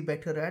might be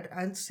better at,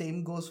 and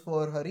same goes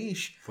for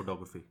Harish.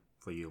 Photography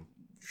for you.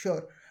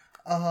 Sure.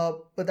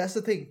 But that's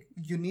the thing.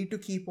 You need to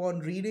keep on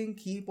reading,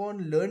 keep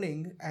on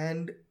learning,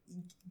 and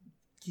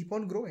keep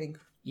on growing.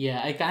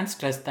 Yeah, I can't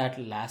stress that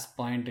last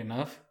point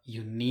enough.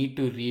 You need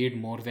to read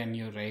more than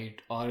you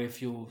write. Or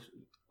if you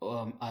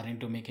are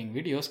into making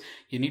videos,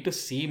 you need to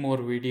see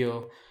more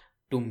video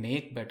to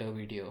make better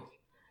video.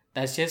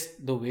 That's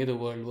just the way the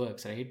world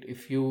works, right?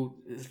 If you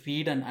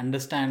read and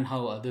understand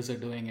how others are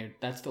doing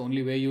it, that's the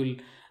only way you'll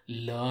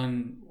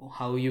learn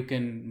how you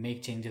can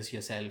make changes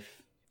yourself.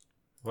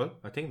 Well,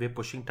 I think we're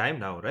pushing time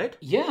now, right?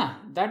 Yeah,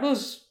 that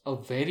was a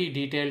very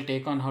detailed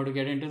take on how to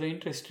get into the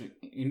industry.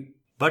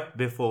 But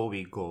before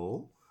we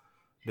go,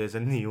 there's a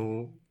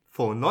new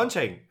phone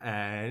launching,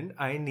 and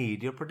I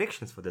need your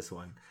predictions for this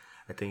one.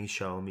 I think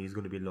Xiaomi is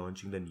going to be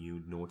launching the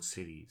new Note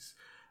series.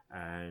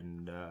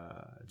 And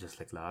just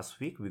like last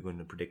week, we're going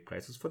to predict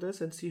prices for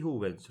this and see who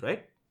wins,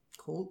 right?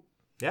 Cool.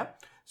 Yeah.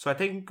 So I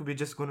think we're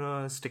just going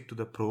to stick to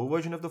the Pro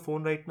version of the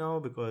phone right now,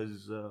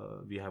 because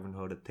we haven't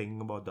heard a thing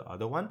about the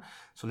other one.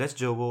 So let's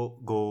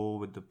go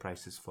with the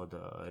prices for the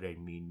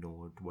Redmi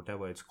Note,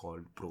 whatever it's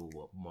called, Pro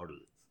model.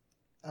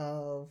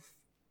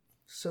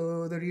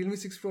 So the Realme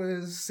 6 Pro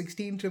is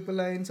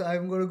 16,999, so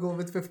I'm going to go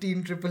with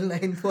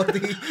 15,999 for the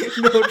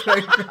Note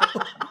right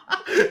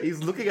now. He's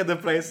looking at the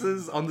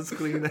prices on the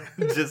screen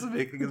and just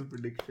making his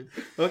prediction.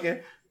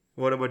 Okay.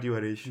 What about you,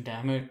 Harish?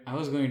 Damn it. I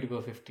was going to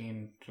go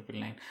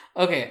 15,999.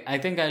 Okay, I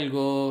think I'll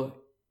go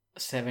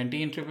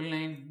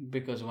 17,999,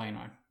 because why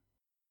not?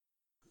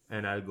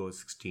 And I'll go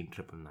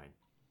 16,999.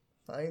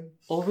 Fine.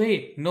 Oh,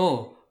 wait.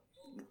 No.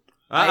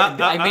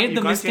 I made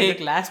the mistake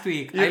last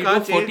week. I'll go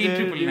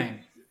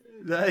 14,999.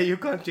 You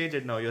can't change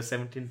it now. You're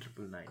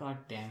 17,999. God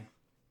damn.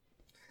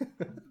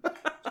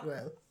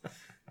 Well.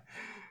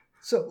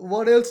 So,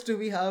 what else do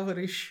we have,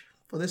 Harish,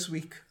 for this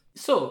week?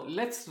 So,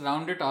 let's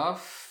round it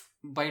off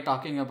by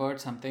talking about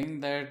something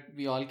that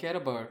we all care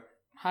about.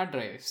 Hard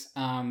drives.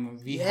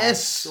 We have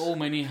so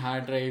many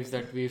hard drives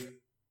that we've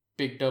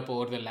picked up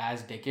over the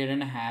last decade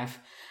and a half.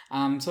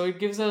 So it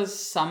gives us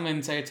some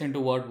insights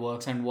into what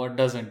works and what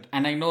doesn't.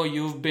 And I know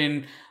you've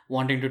been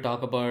wanting to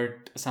talk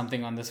about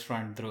something on this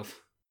front, Dhruv.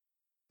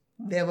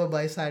 Never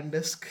buy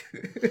SanDisk.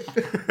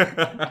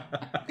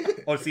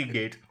 Or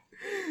Seagate.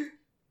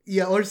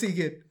 Yeah, or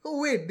Seagate. Oh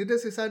wait, did I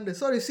say SanDisk?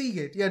 Sorry,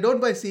 Seagate. Yeah, don't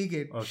buy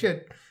Seagate. Okay.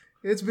 Shit.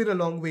 It's been a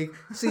long week.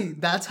 See,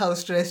 that's how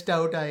stressed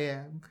out I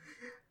am.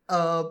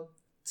 Uh,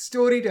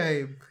 Story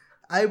time.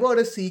 I bought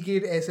a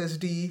Seagate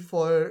SSD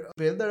for a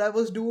build that I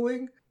was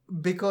doing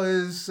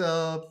because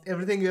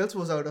everything else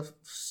was out of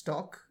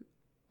stock,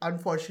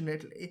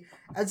 unfortunately.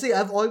 And see,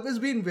 I've always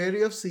been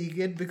wary of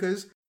Seagate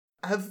because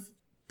I've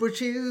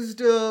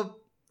purchased.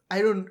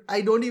 I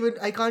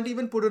can't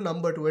even put a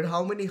number to it.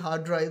 How many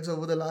hard drives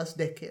over the last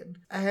decade?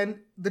 And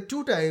the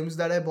two times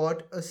that I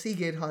bought a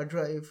Seagate hard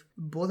drive,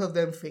 both of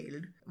them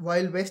failed.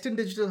 While Western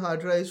Digital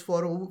hard drives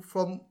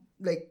from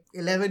like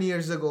 11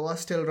 years ago are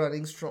still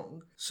running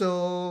strong.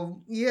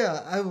 So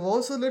yeah, I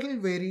was a little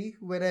wary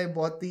when I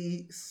bought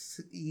the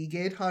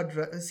Seagate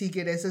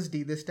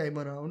SSD this time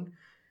around,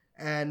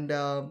 and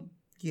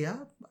yeah,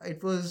 I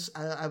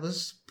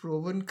was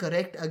proven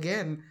correct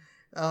again.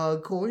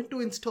 Going to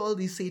install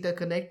the SATA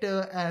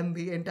connector, and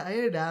the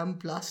entire damn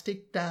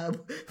plastic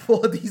tab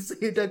for the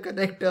SATA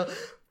connector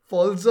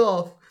falls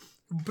off.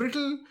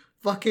 Brittle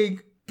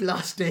fucking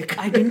plastic.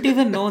 I didn't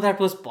even know that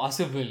was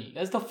possible.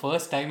 That's the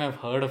first time I've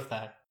heard of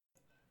that.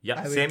 Yeah,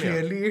 I mean, same here.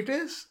 clearly it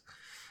is.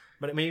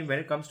 But I mean, when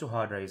it comes to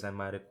hard drives, and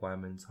my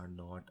requirements are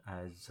not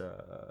as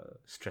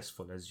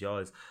stressful as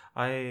yours.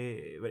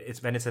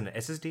 When it's an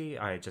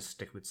SSD, I just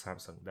stick with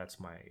Samsung. That's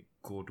my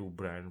go-to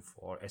brand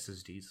for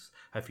SSDs.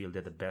 I feel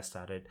they're the best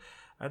at it.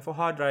 And for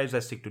hard drives, I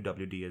stick to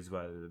WD as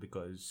well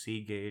because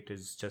Seagate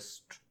is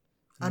just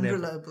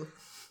Unreliable.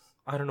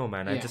 I don't know,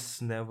 man. I Yeah.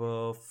 just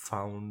never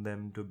found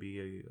them to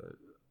be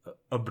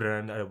a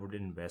brand I would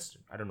invest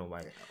in. I don't know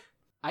why.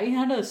 I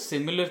had a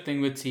similar thing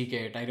with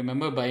Seagate. I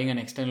remember buying an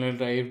external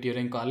drive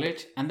during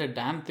college, and the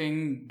damn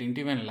thing didn't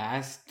even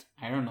last,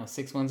 I don't know,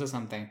 6 months or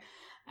something.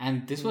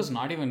 And this was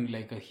not even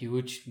like a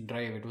huge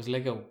drive. It was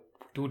like a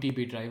 2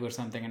 TB drive or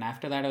something. And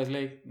after that, I was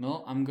like,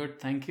 no, I'm good.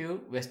 Thank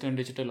you. Western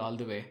Digital all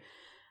the way.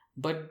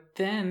 But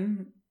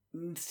then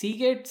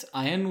Seagate's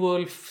Iron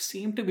Wolf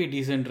seem to be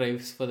decent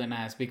drives for the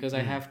NAS because I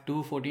have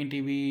two 14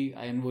 TB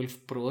Iron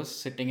Wolf Pros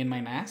sitting in my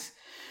NAS.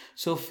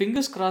 So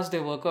fingers crossed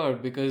they work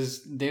out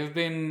because they've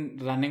been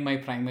running my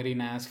primary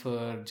NAS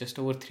for just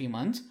over 3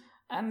 months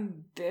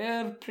and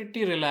they're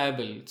pretty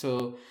reliable.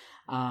 So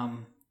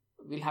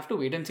we'll have to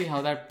wait and see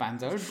how that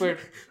pans out. But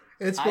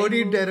It's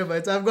 14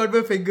 terabytes. I've got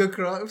my fingers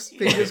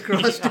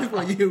crossed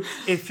for you.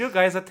 If you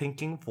guys are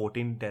thinking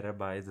 14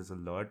 terabytes is a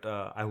lot,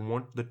 I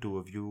want the two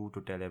of you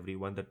to tell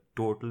everyone the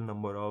total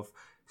number of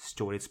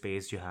storage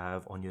space you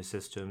have on your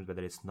systems,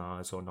 whether it's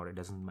NAS or not, it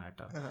doesn't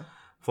matter.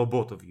 For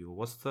both of you,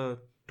 what's the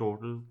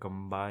total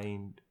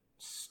combined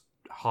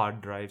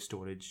hard drive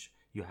storage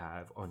you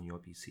have on your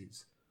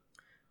PCs?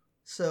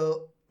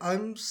 So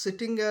I'm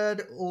sitting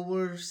at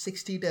over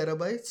 60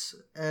 terabytes,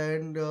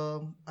 and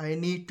I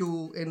need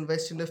to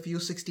invest in a few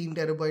 16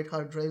 terabyte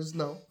hard drives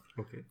now.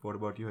 Okay, what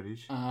about you,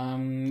 Harish?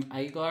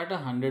 I got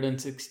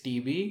 106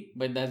 TB,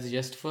 but that's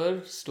just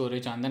for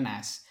storage on the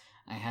NAS.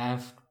 I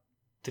have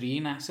 3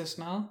 NASes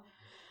now,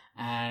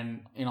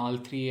 and in all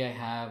 3 I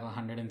have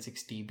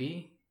 106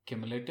 TB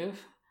cumulative.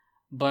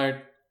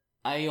 But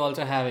I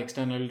also have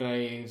external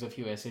drives, a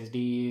few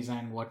SSDs,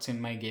 and what's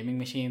in my gaming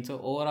machine. So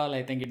overall,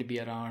 I think it'd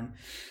be around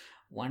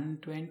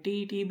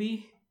 120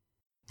 TB.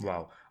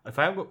 Wow. If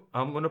I'm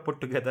going to put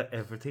together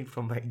everything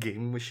from my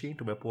gaming machine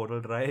to my portal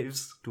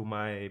drives to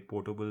my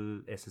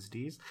portable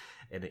SSDs,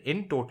 and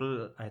in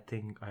total, I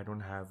think I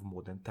don't have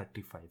more than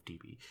 35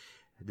 TB.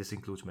 This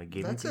includes my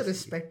gaming That's a PC.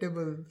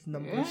 respectable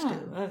number Yeah,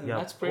 still.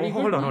 that's pretty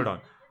good. Hold man.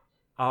 on.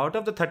 Out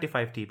of the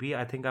 35 TB,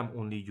 I think I'm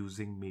only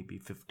using maybe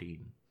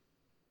 15.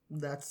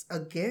 That's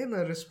again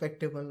a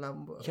respectable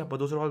number. Yeah, but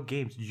those are all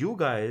games. You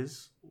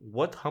guys,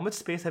 how much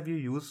space have you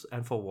used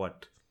and for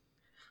what?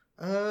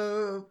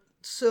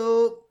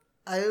 So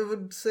I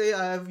would say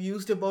I've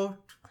used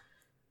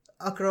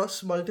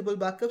across multiple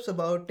backups,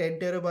 about 10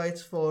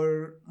 terabytes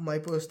for my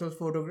personal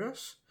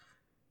photographs,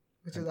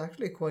 which is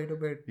actually quite a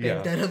bit.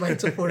 10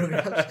 terabytes of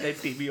photographs. 10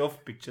 TB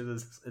of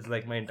pictures is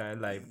like my entire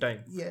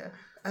lifetime. Yeah.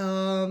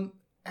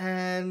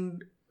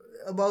 And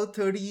about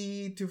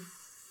 30 to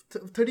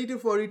 40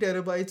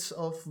 terabytes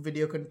of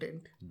video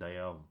content.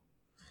 Damn.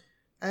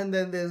 And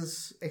then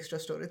there's extra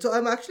storage. So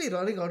I'm actually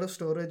running out of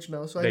storage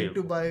now. So I need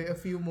to buy a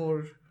few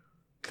more.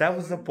 That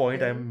was the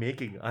point I'm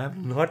making.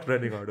 I'm not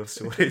running out of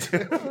storage.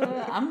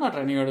 I'm not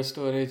running out of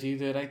storage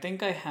either. I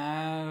think I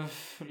have,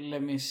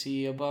 let me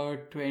see,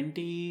 about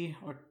 20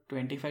 or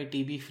 25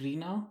 TB free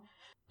now.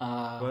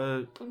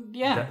 Well,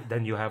 yeah.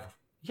 Then you have...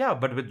 Yeah,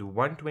 but with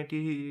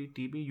 120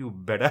 TB, you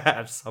better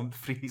have some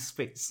free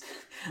space.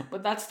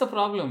 But that's the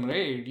problem,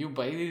 right? You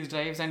buy these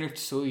drives and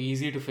it's so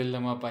easy to fill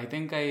them up. I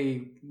think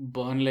I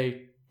burn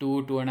like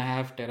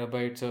 2.5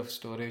 terabytes of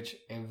storage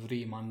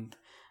every month.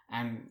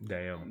 And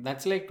Damn.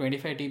 that's like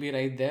 25 TB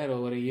right there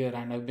over a year.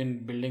 And I've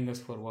been building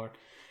this for what?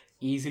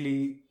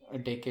 Easily a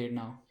decade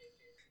now.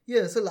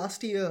 Yeah, so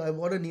last year I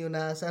bought a new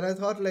NAS and I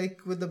thought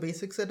like with the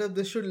basic setup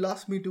this should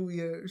last me 2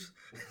 years.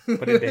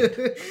 But it did.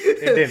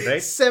 It did,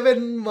 right?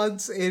 7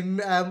 months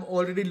in, I'm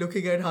already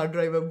looking at hard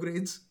drive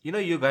upgrades. You know,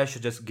 you guys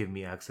should just give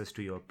me access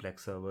to your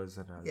Plex servers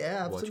and I'll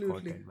watch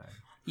absolutely. content, man.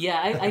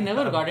 Yeah, I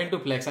never got into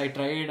Plex. I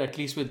tried, at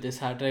least with this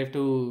hard drive,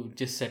 to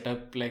just set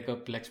up like a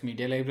Plex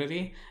media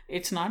library.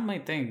 It's not my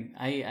thing.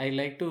 I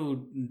like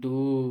to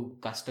do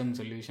custom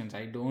solutions.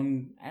 I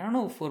don't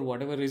know, for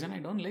whatever reason, I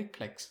don't like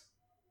Plex.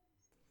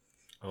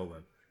 Oh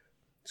well.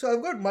 So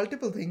I've got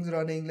multiple things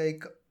running,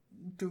 like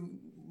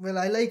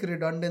I like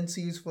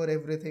redundancies for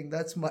everything.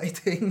 That's my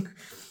thing.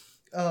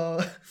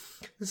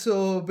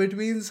 So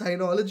between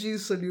Synology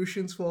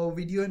solutions for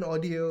video and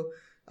audio,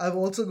 I've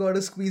also got a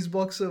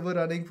Squeezebox server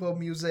running for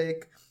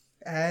music,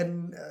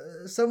 and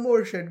some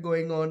more shit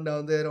going on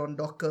down there on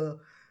Docker,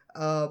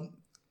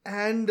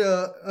 and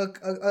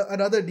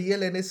another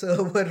DLNA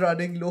server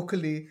running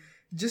locally,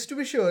 just to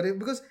be sure,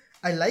 because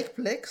I like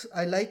Plex.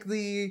 I like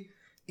the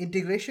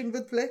integration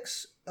with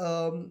Plex,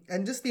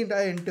 and just the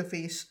entire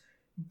interface.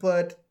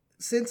 But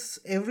since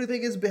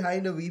everything is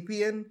behind a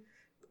VPN,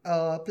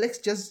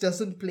 Plex just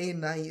doesn't play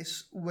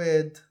nice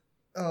with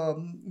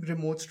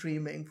remote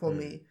streaming for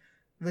me,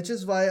 which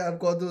is why I've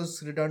got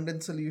those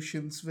redundant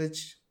solutions,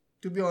 which,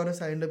 to be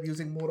honest, I end up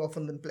using more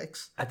often than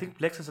Plex. I think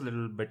Plex is a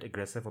little bit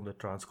aggressive on the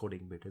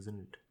transcoding bit, isn't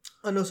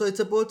it? No, so it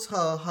supports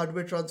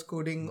hardware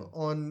transcoding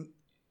on,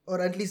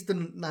 or at least the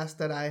NAS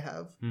that I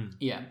have.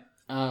 Yeah.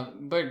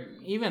 But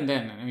even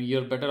then, I mean,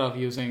 you're better off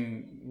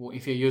using,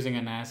 if you're using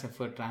a NAS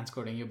for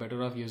transcoding, you're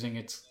better off using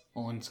its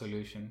own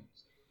solution.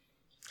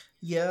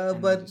 Yeah,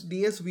 but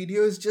DS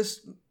video is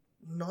just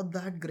not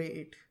that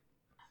great.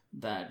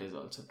 That is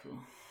also true.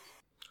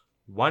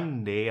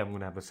 One day I'm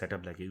gonna have a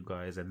setup like you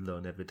guys and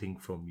learn everything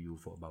from you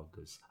about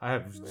this. I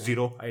have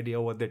zero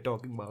idea what they're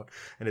talking about,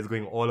 and it's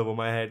going all over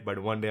my head.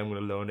 But one day I'm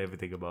gonna learn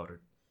everything about it.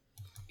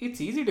 It's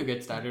easy to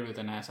get started with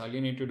a NAS. All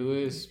you need to do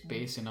is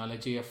pay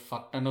Synology a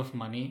fuck ton of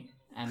money,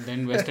 and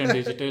then Western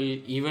Digital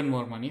even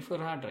more money for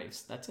hard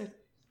drives. That's it.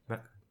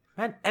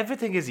 Man,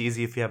 everything is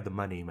easy if you have the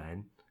money,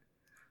 man.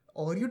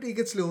 Or you take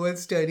it slow and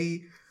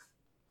steady,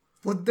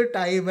 put the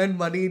time and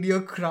money in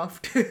your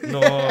craft,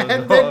 No,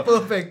 and then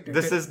perfect.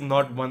 This is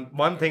not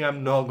one thing.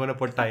 I'm not gonna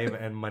put time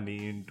and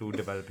money into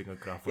developing a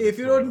craft. If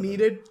you don't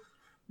need it,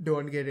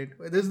 don't get it.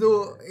 There's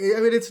no, I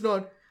mean, it's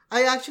not.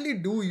 I actually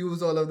do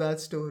use all of that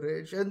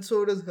storage, and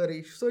so does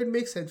Harish. So it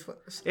makes sense for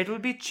us. It will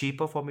be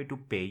cheaper for me to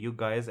pay you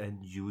guys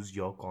and use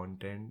your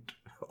content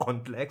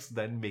on Plex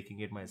than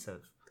making it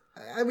myself.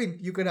 I mean,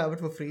 you can have it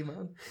for free,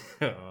 man.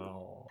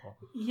 Oh.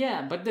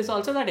 Yeah, but there's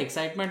also that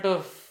excitement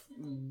of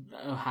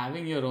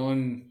having your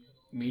own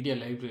media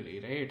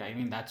library, right? I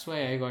mean, that's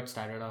why I got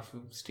started off.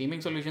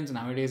 Streaming solutions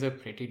nowadays are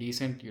pretty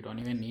decent. You don't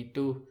even need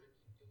to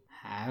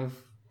have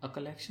a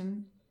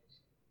collection.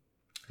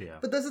 Yeah.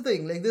 But that's the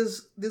thing. Like,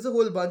 there's a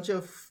whole bunch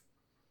of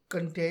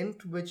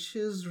content which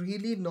is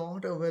really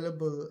not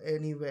available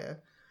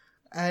anywhere.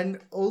 And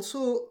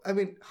also, I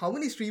mean, how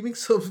many streaming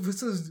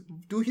services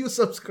do you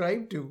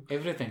subscribe to?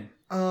 Everything.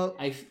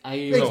 I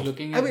was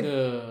looking at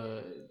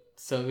the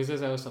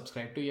services I was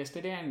subscribed to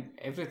yesterday, and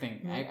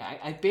everything.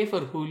 I pay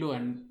for Hulu,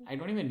 and I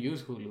don't even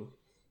use Hulu.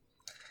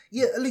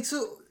 Yeah, like,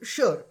 so,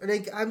 sure.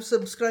 Like, I'm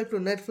subscribed to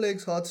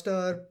Netflix,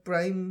 Hotstar,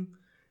 Prime,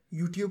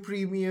 YouTube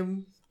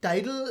Premium,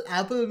 Tidal,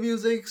 Apple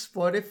Music,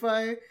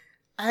 Spotify,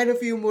 and a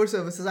few more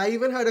services. I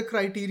even had a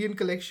Criterion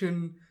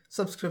Collection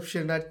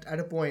subscription at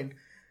a point.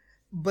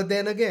 But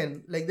then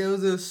again, like, there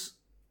was this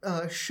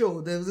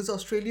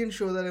Australian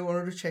show that I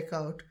wanted to check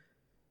out,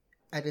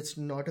 and it's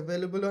not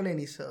available on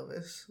any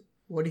service.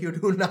 What do you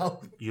do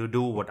now? You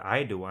do what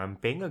I do. I'm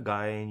paying a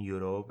guy in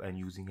Europe and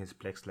using his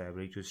Plex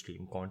library to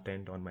stream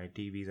content on my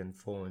TVs and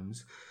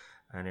phones,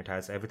 and it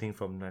has everything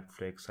from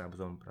Netflix,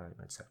 Amazon Prime,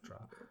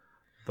 etc.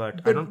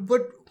 But I don't.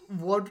 But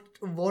what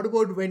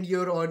about when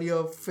you're on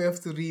your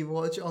 5th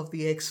rewatch of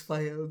the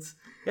X-Files?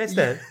 It's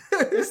there.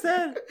 It's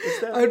there.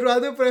 I'd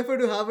rather prefer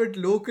to have it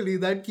locally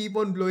than keep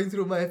on blowing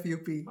through my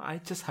FUP. I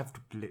just have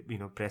to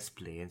press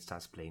play and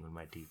starts playing on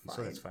my TV,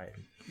 so it's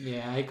fine.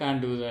 Yeah, I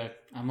can't do that.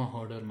 I'm a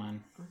hoarder,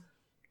 man.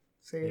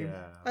 Same.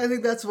 Yeah. I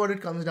think that's what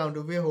it comes down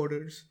to. We're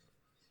hoarders.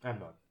 I'm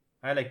not.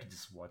 I like to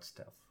just watch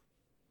stuff.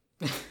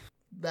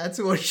 That's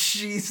what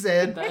she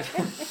said.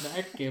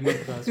 That came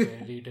across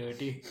very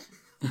dirty.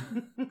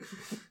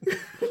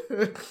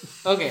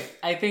 Okay,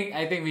 I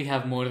think we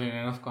have more than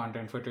enough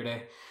content for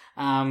today.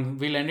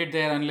 We'll end it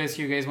there unless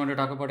you guys want to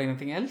talk about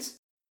anything else.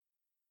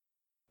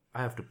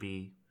 I have to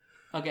pee.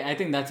 Okay, I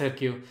think that's her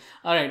cue.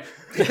 All right.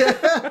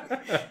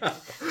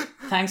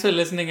 Thanks for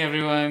listening,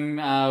 everyone.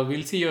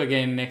 We'll see you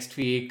again next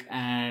week,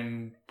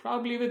 and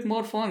probably with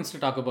more phones to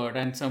talk about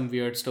and some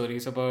weird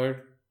stories about,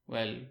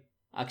 well,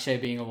 Akshay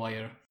being a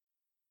voyeur.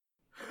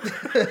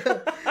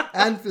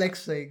 And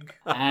flexing.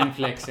 And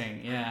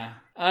flexing, yeah.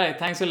 All right,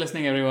 thanks for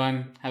listening,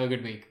 everyone. Have a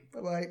good week.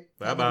 Bye-bye.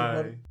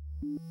 Bye-bye.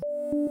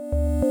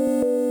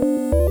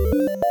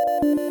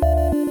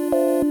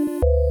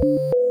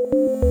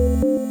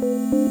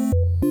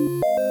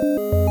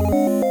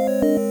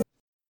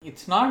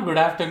 It's not good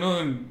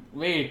afternoon.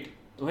 Wait.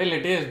 Well,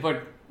 it is,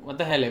 but what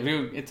the hell?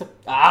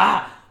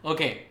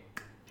 Okay.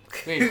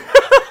 Wait.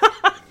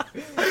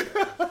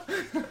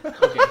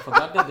 Okay,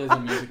 forgot that there's a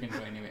music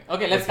intro anyway.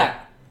 Okay, let's start.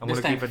 I'm This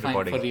going to keep time, it fine,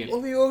 recording. for real. Oh,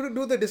 we want to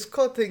do the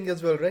Discord thing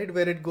as well, right?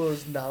 Where it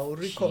goes now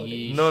recording.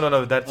 Sheesh.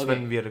 No. That's Okay.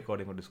 when we are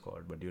recording on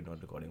Discord, but you're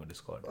not recording on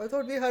Discord. I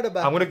thought we had a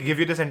back. I'm going to give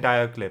you this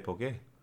entire clip, okay?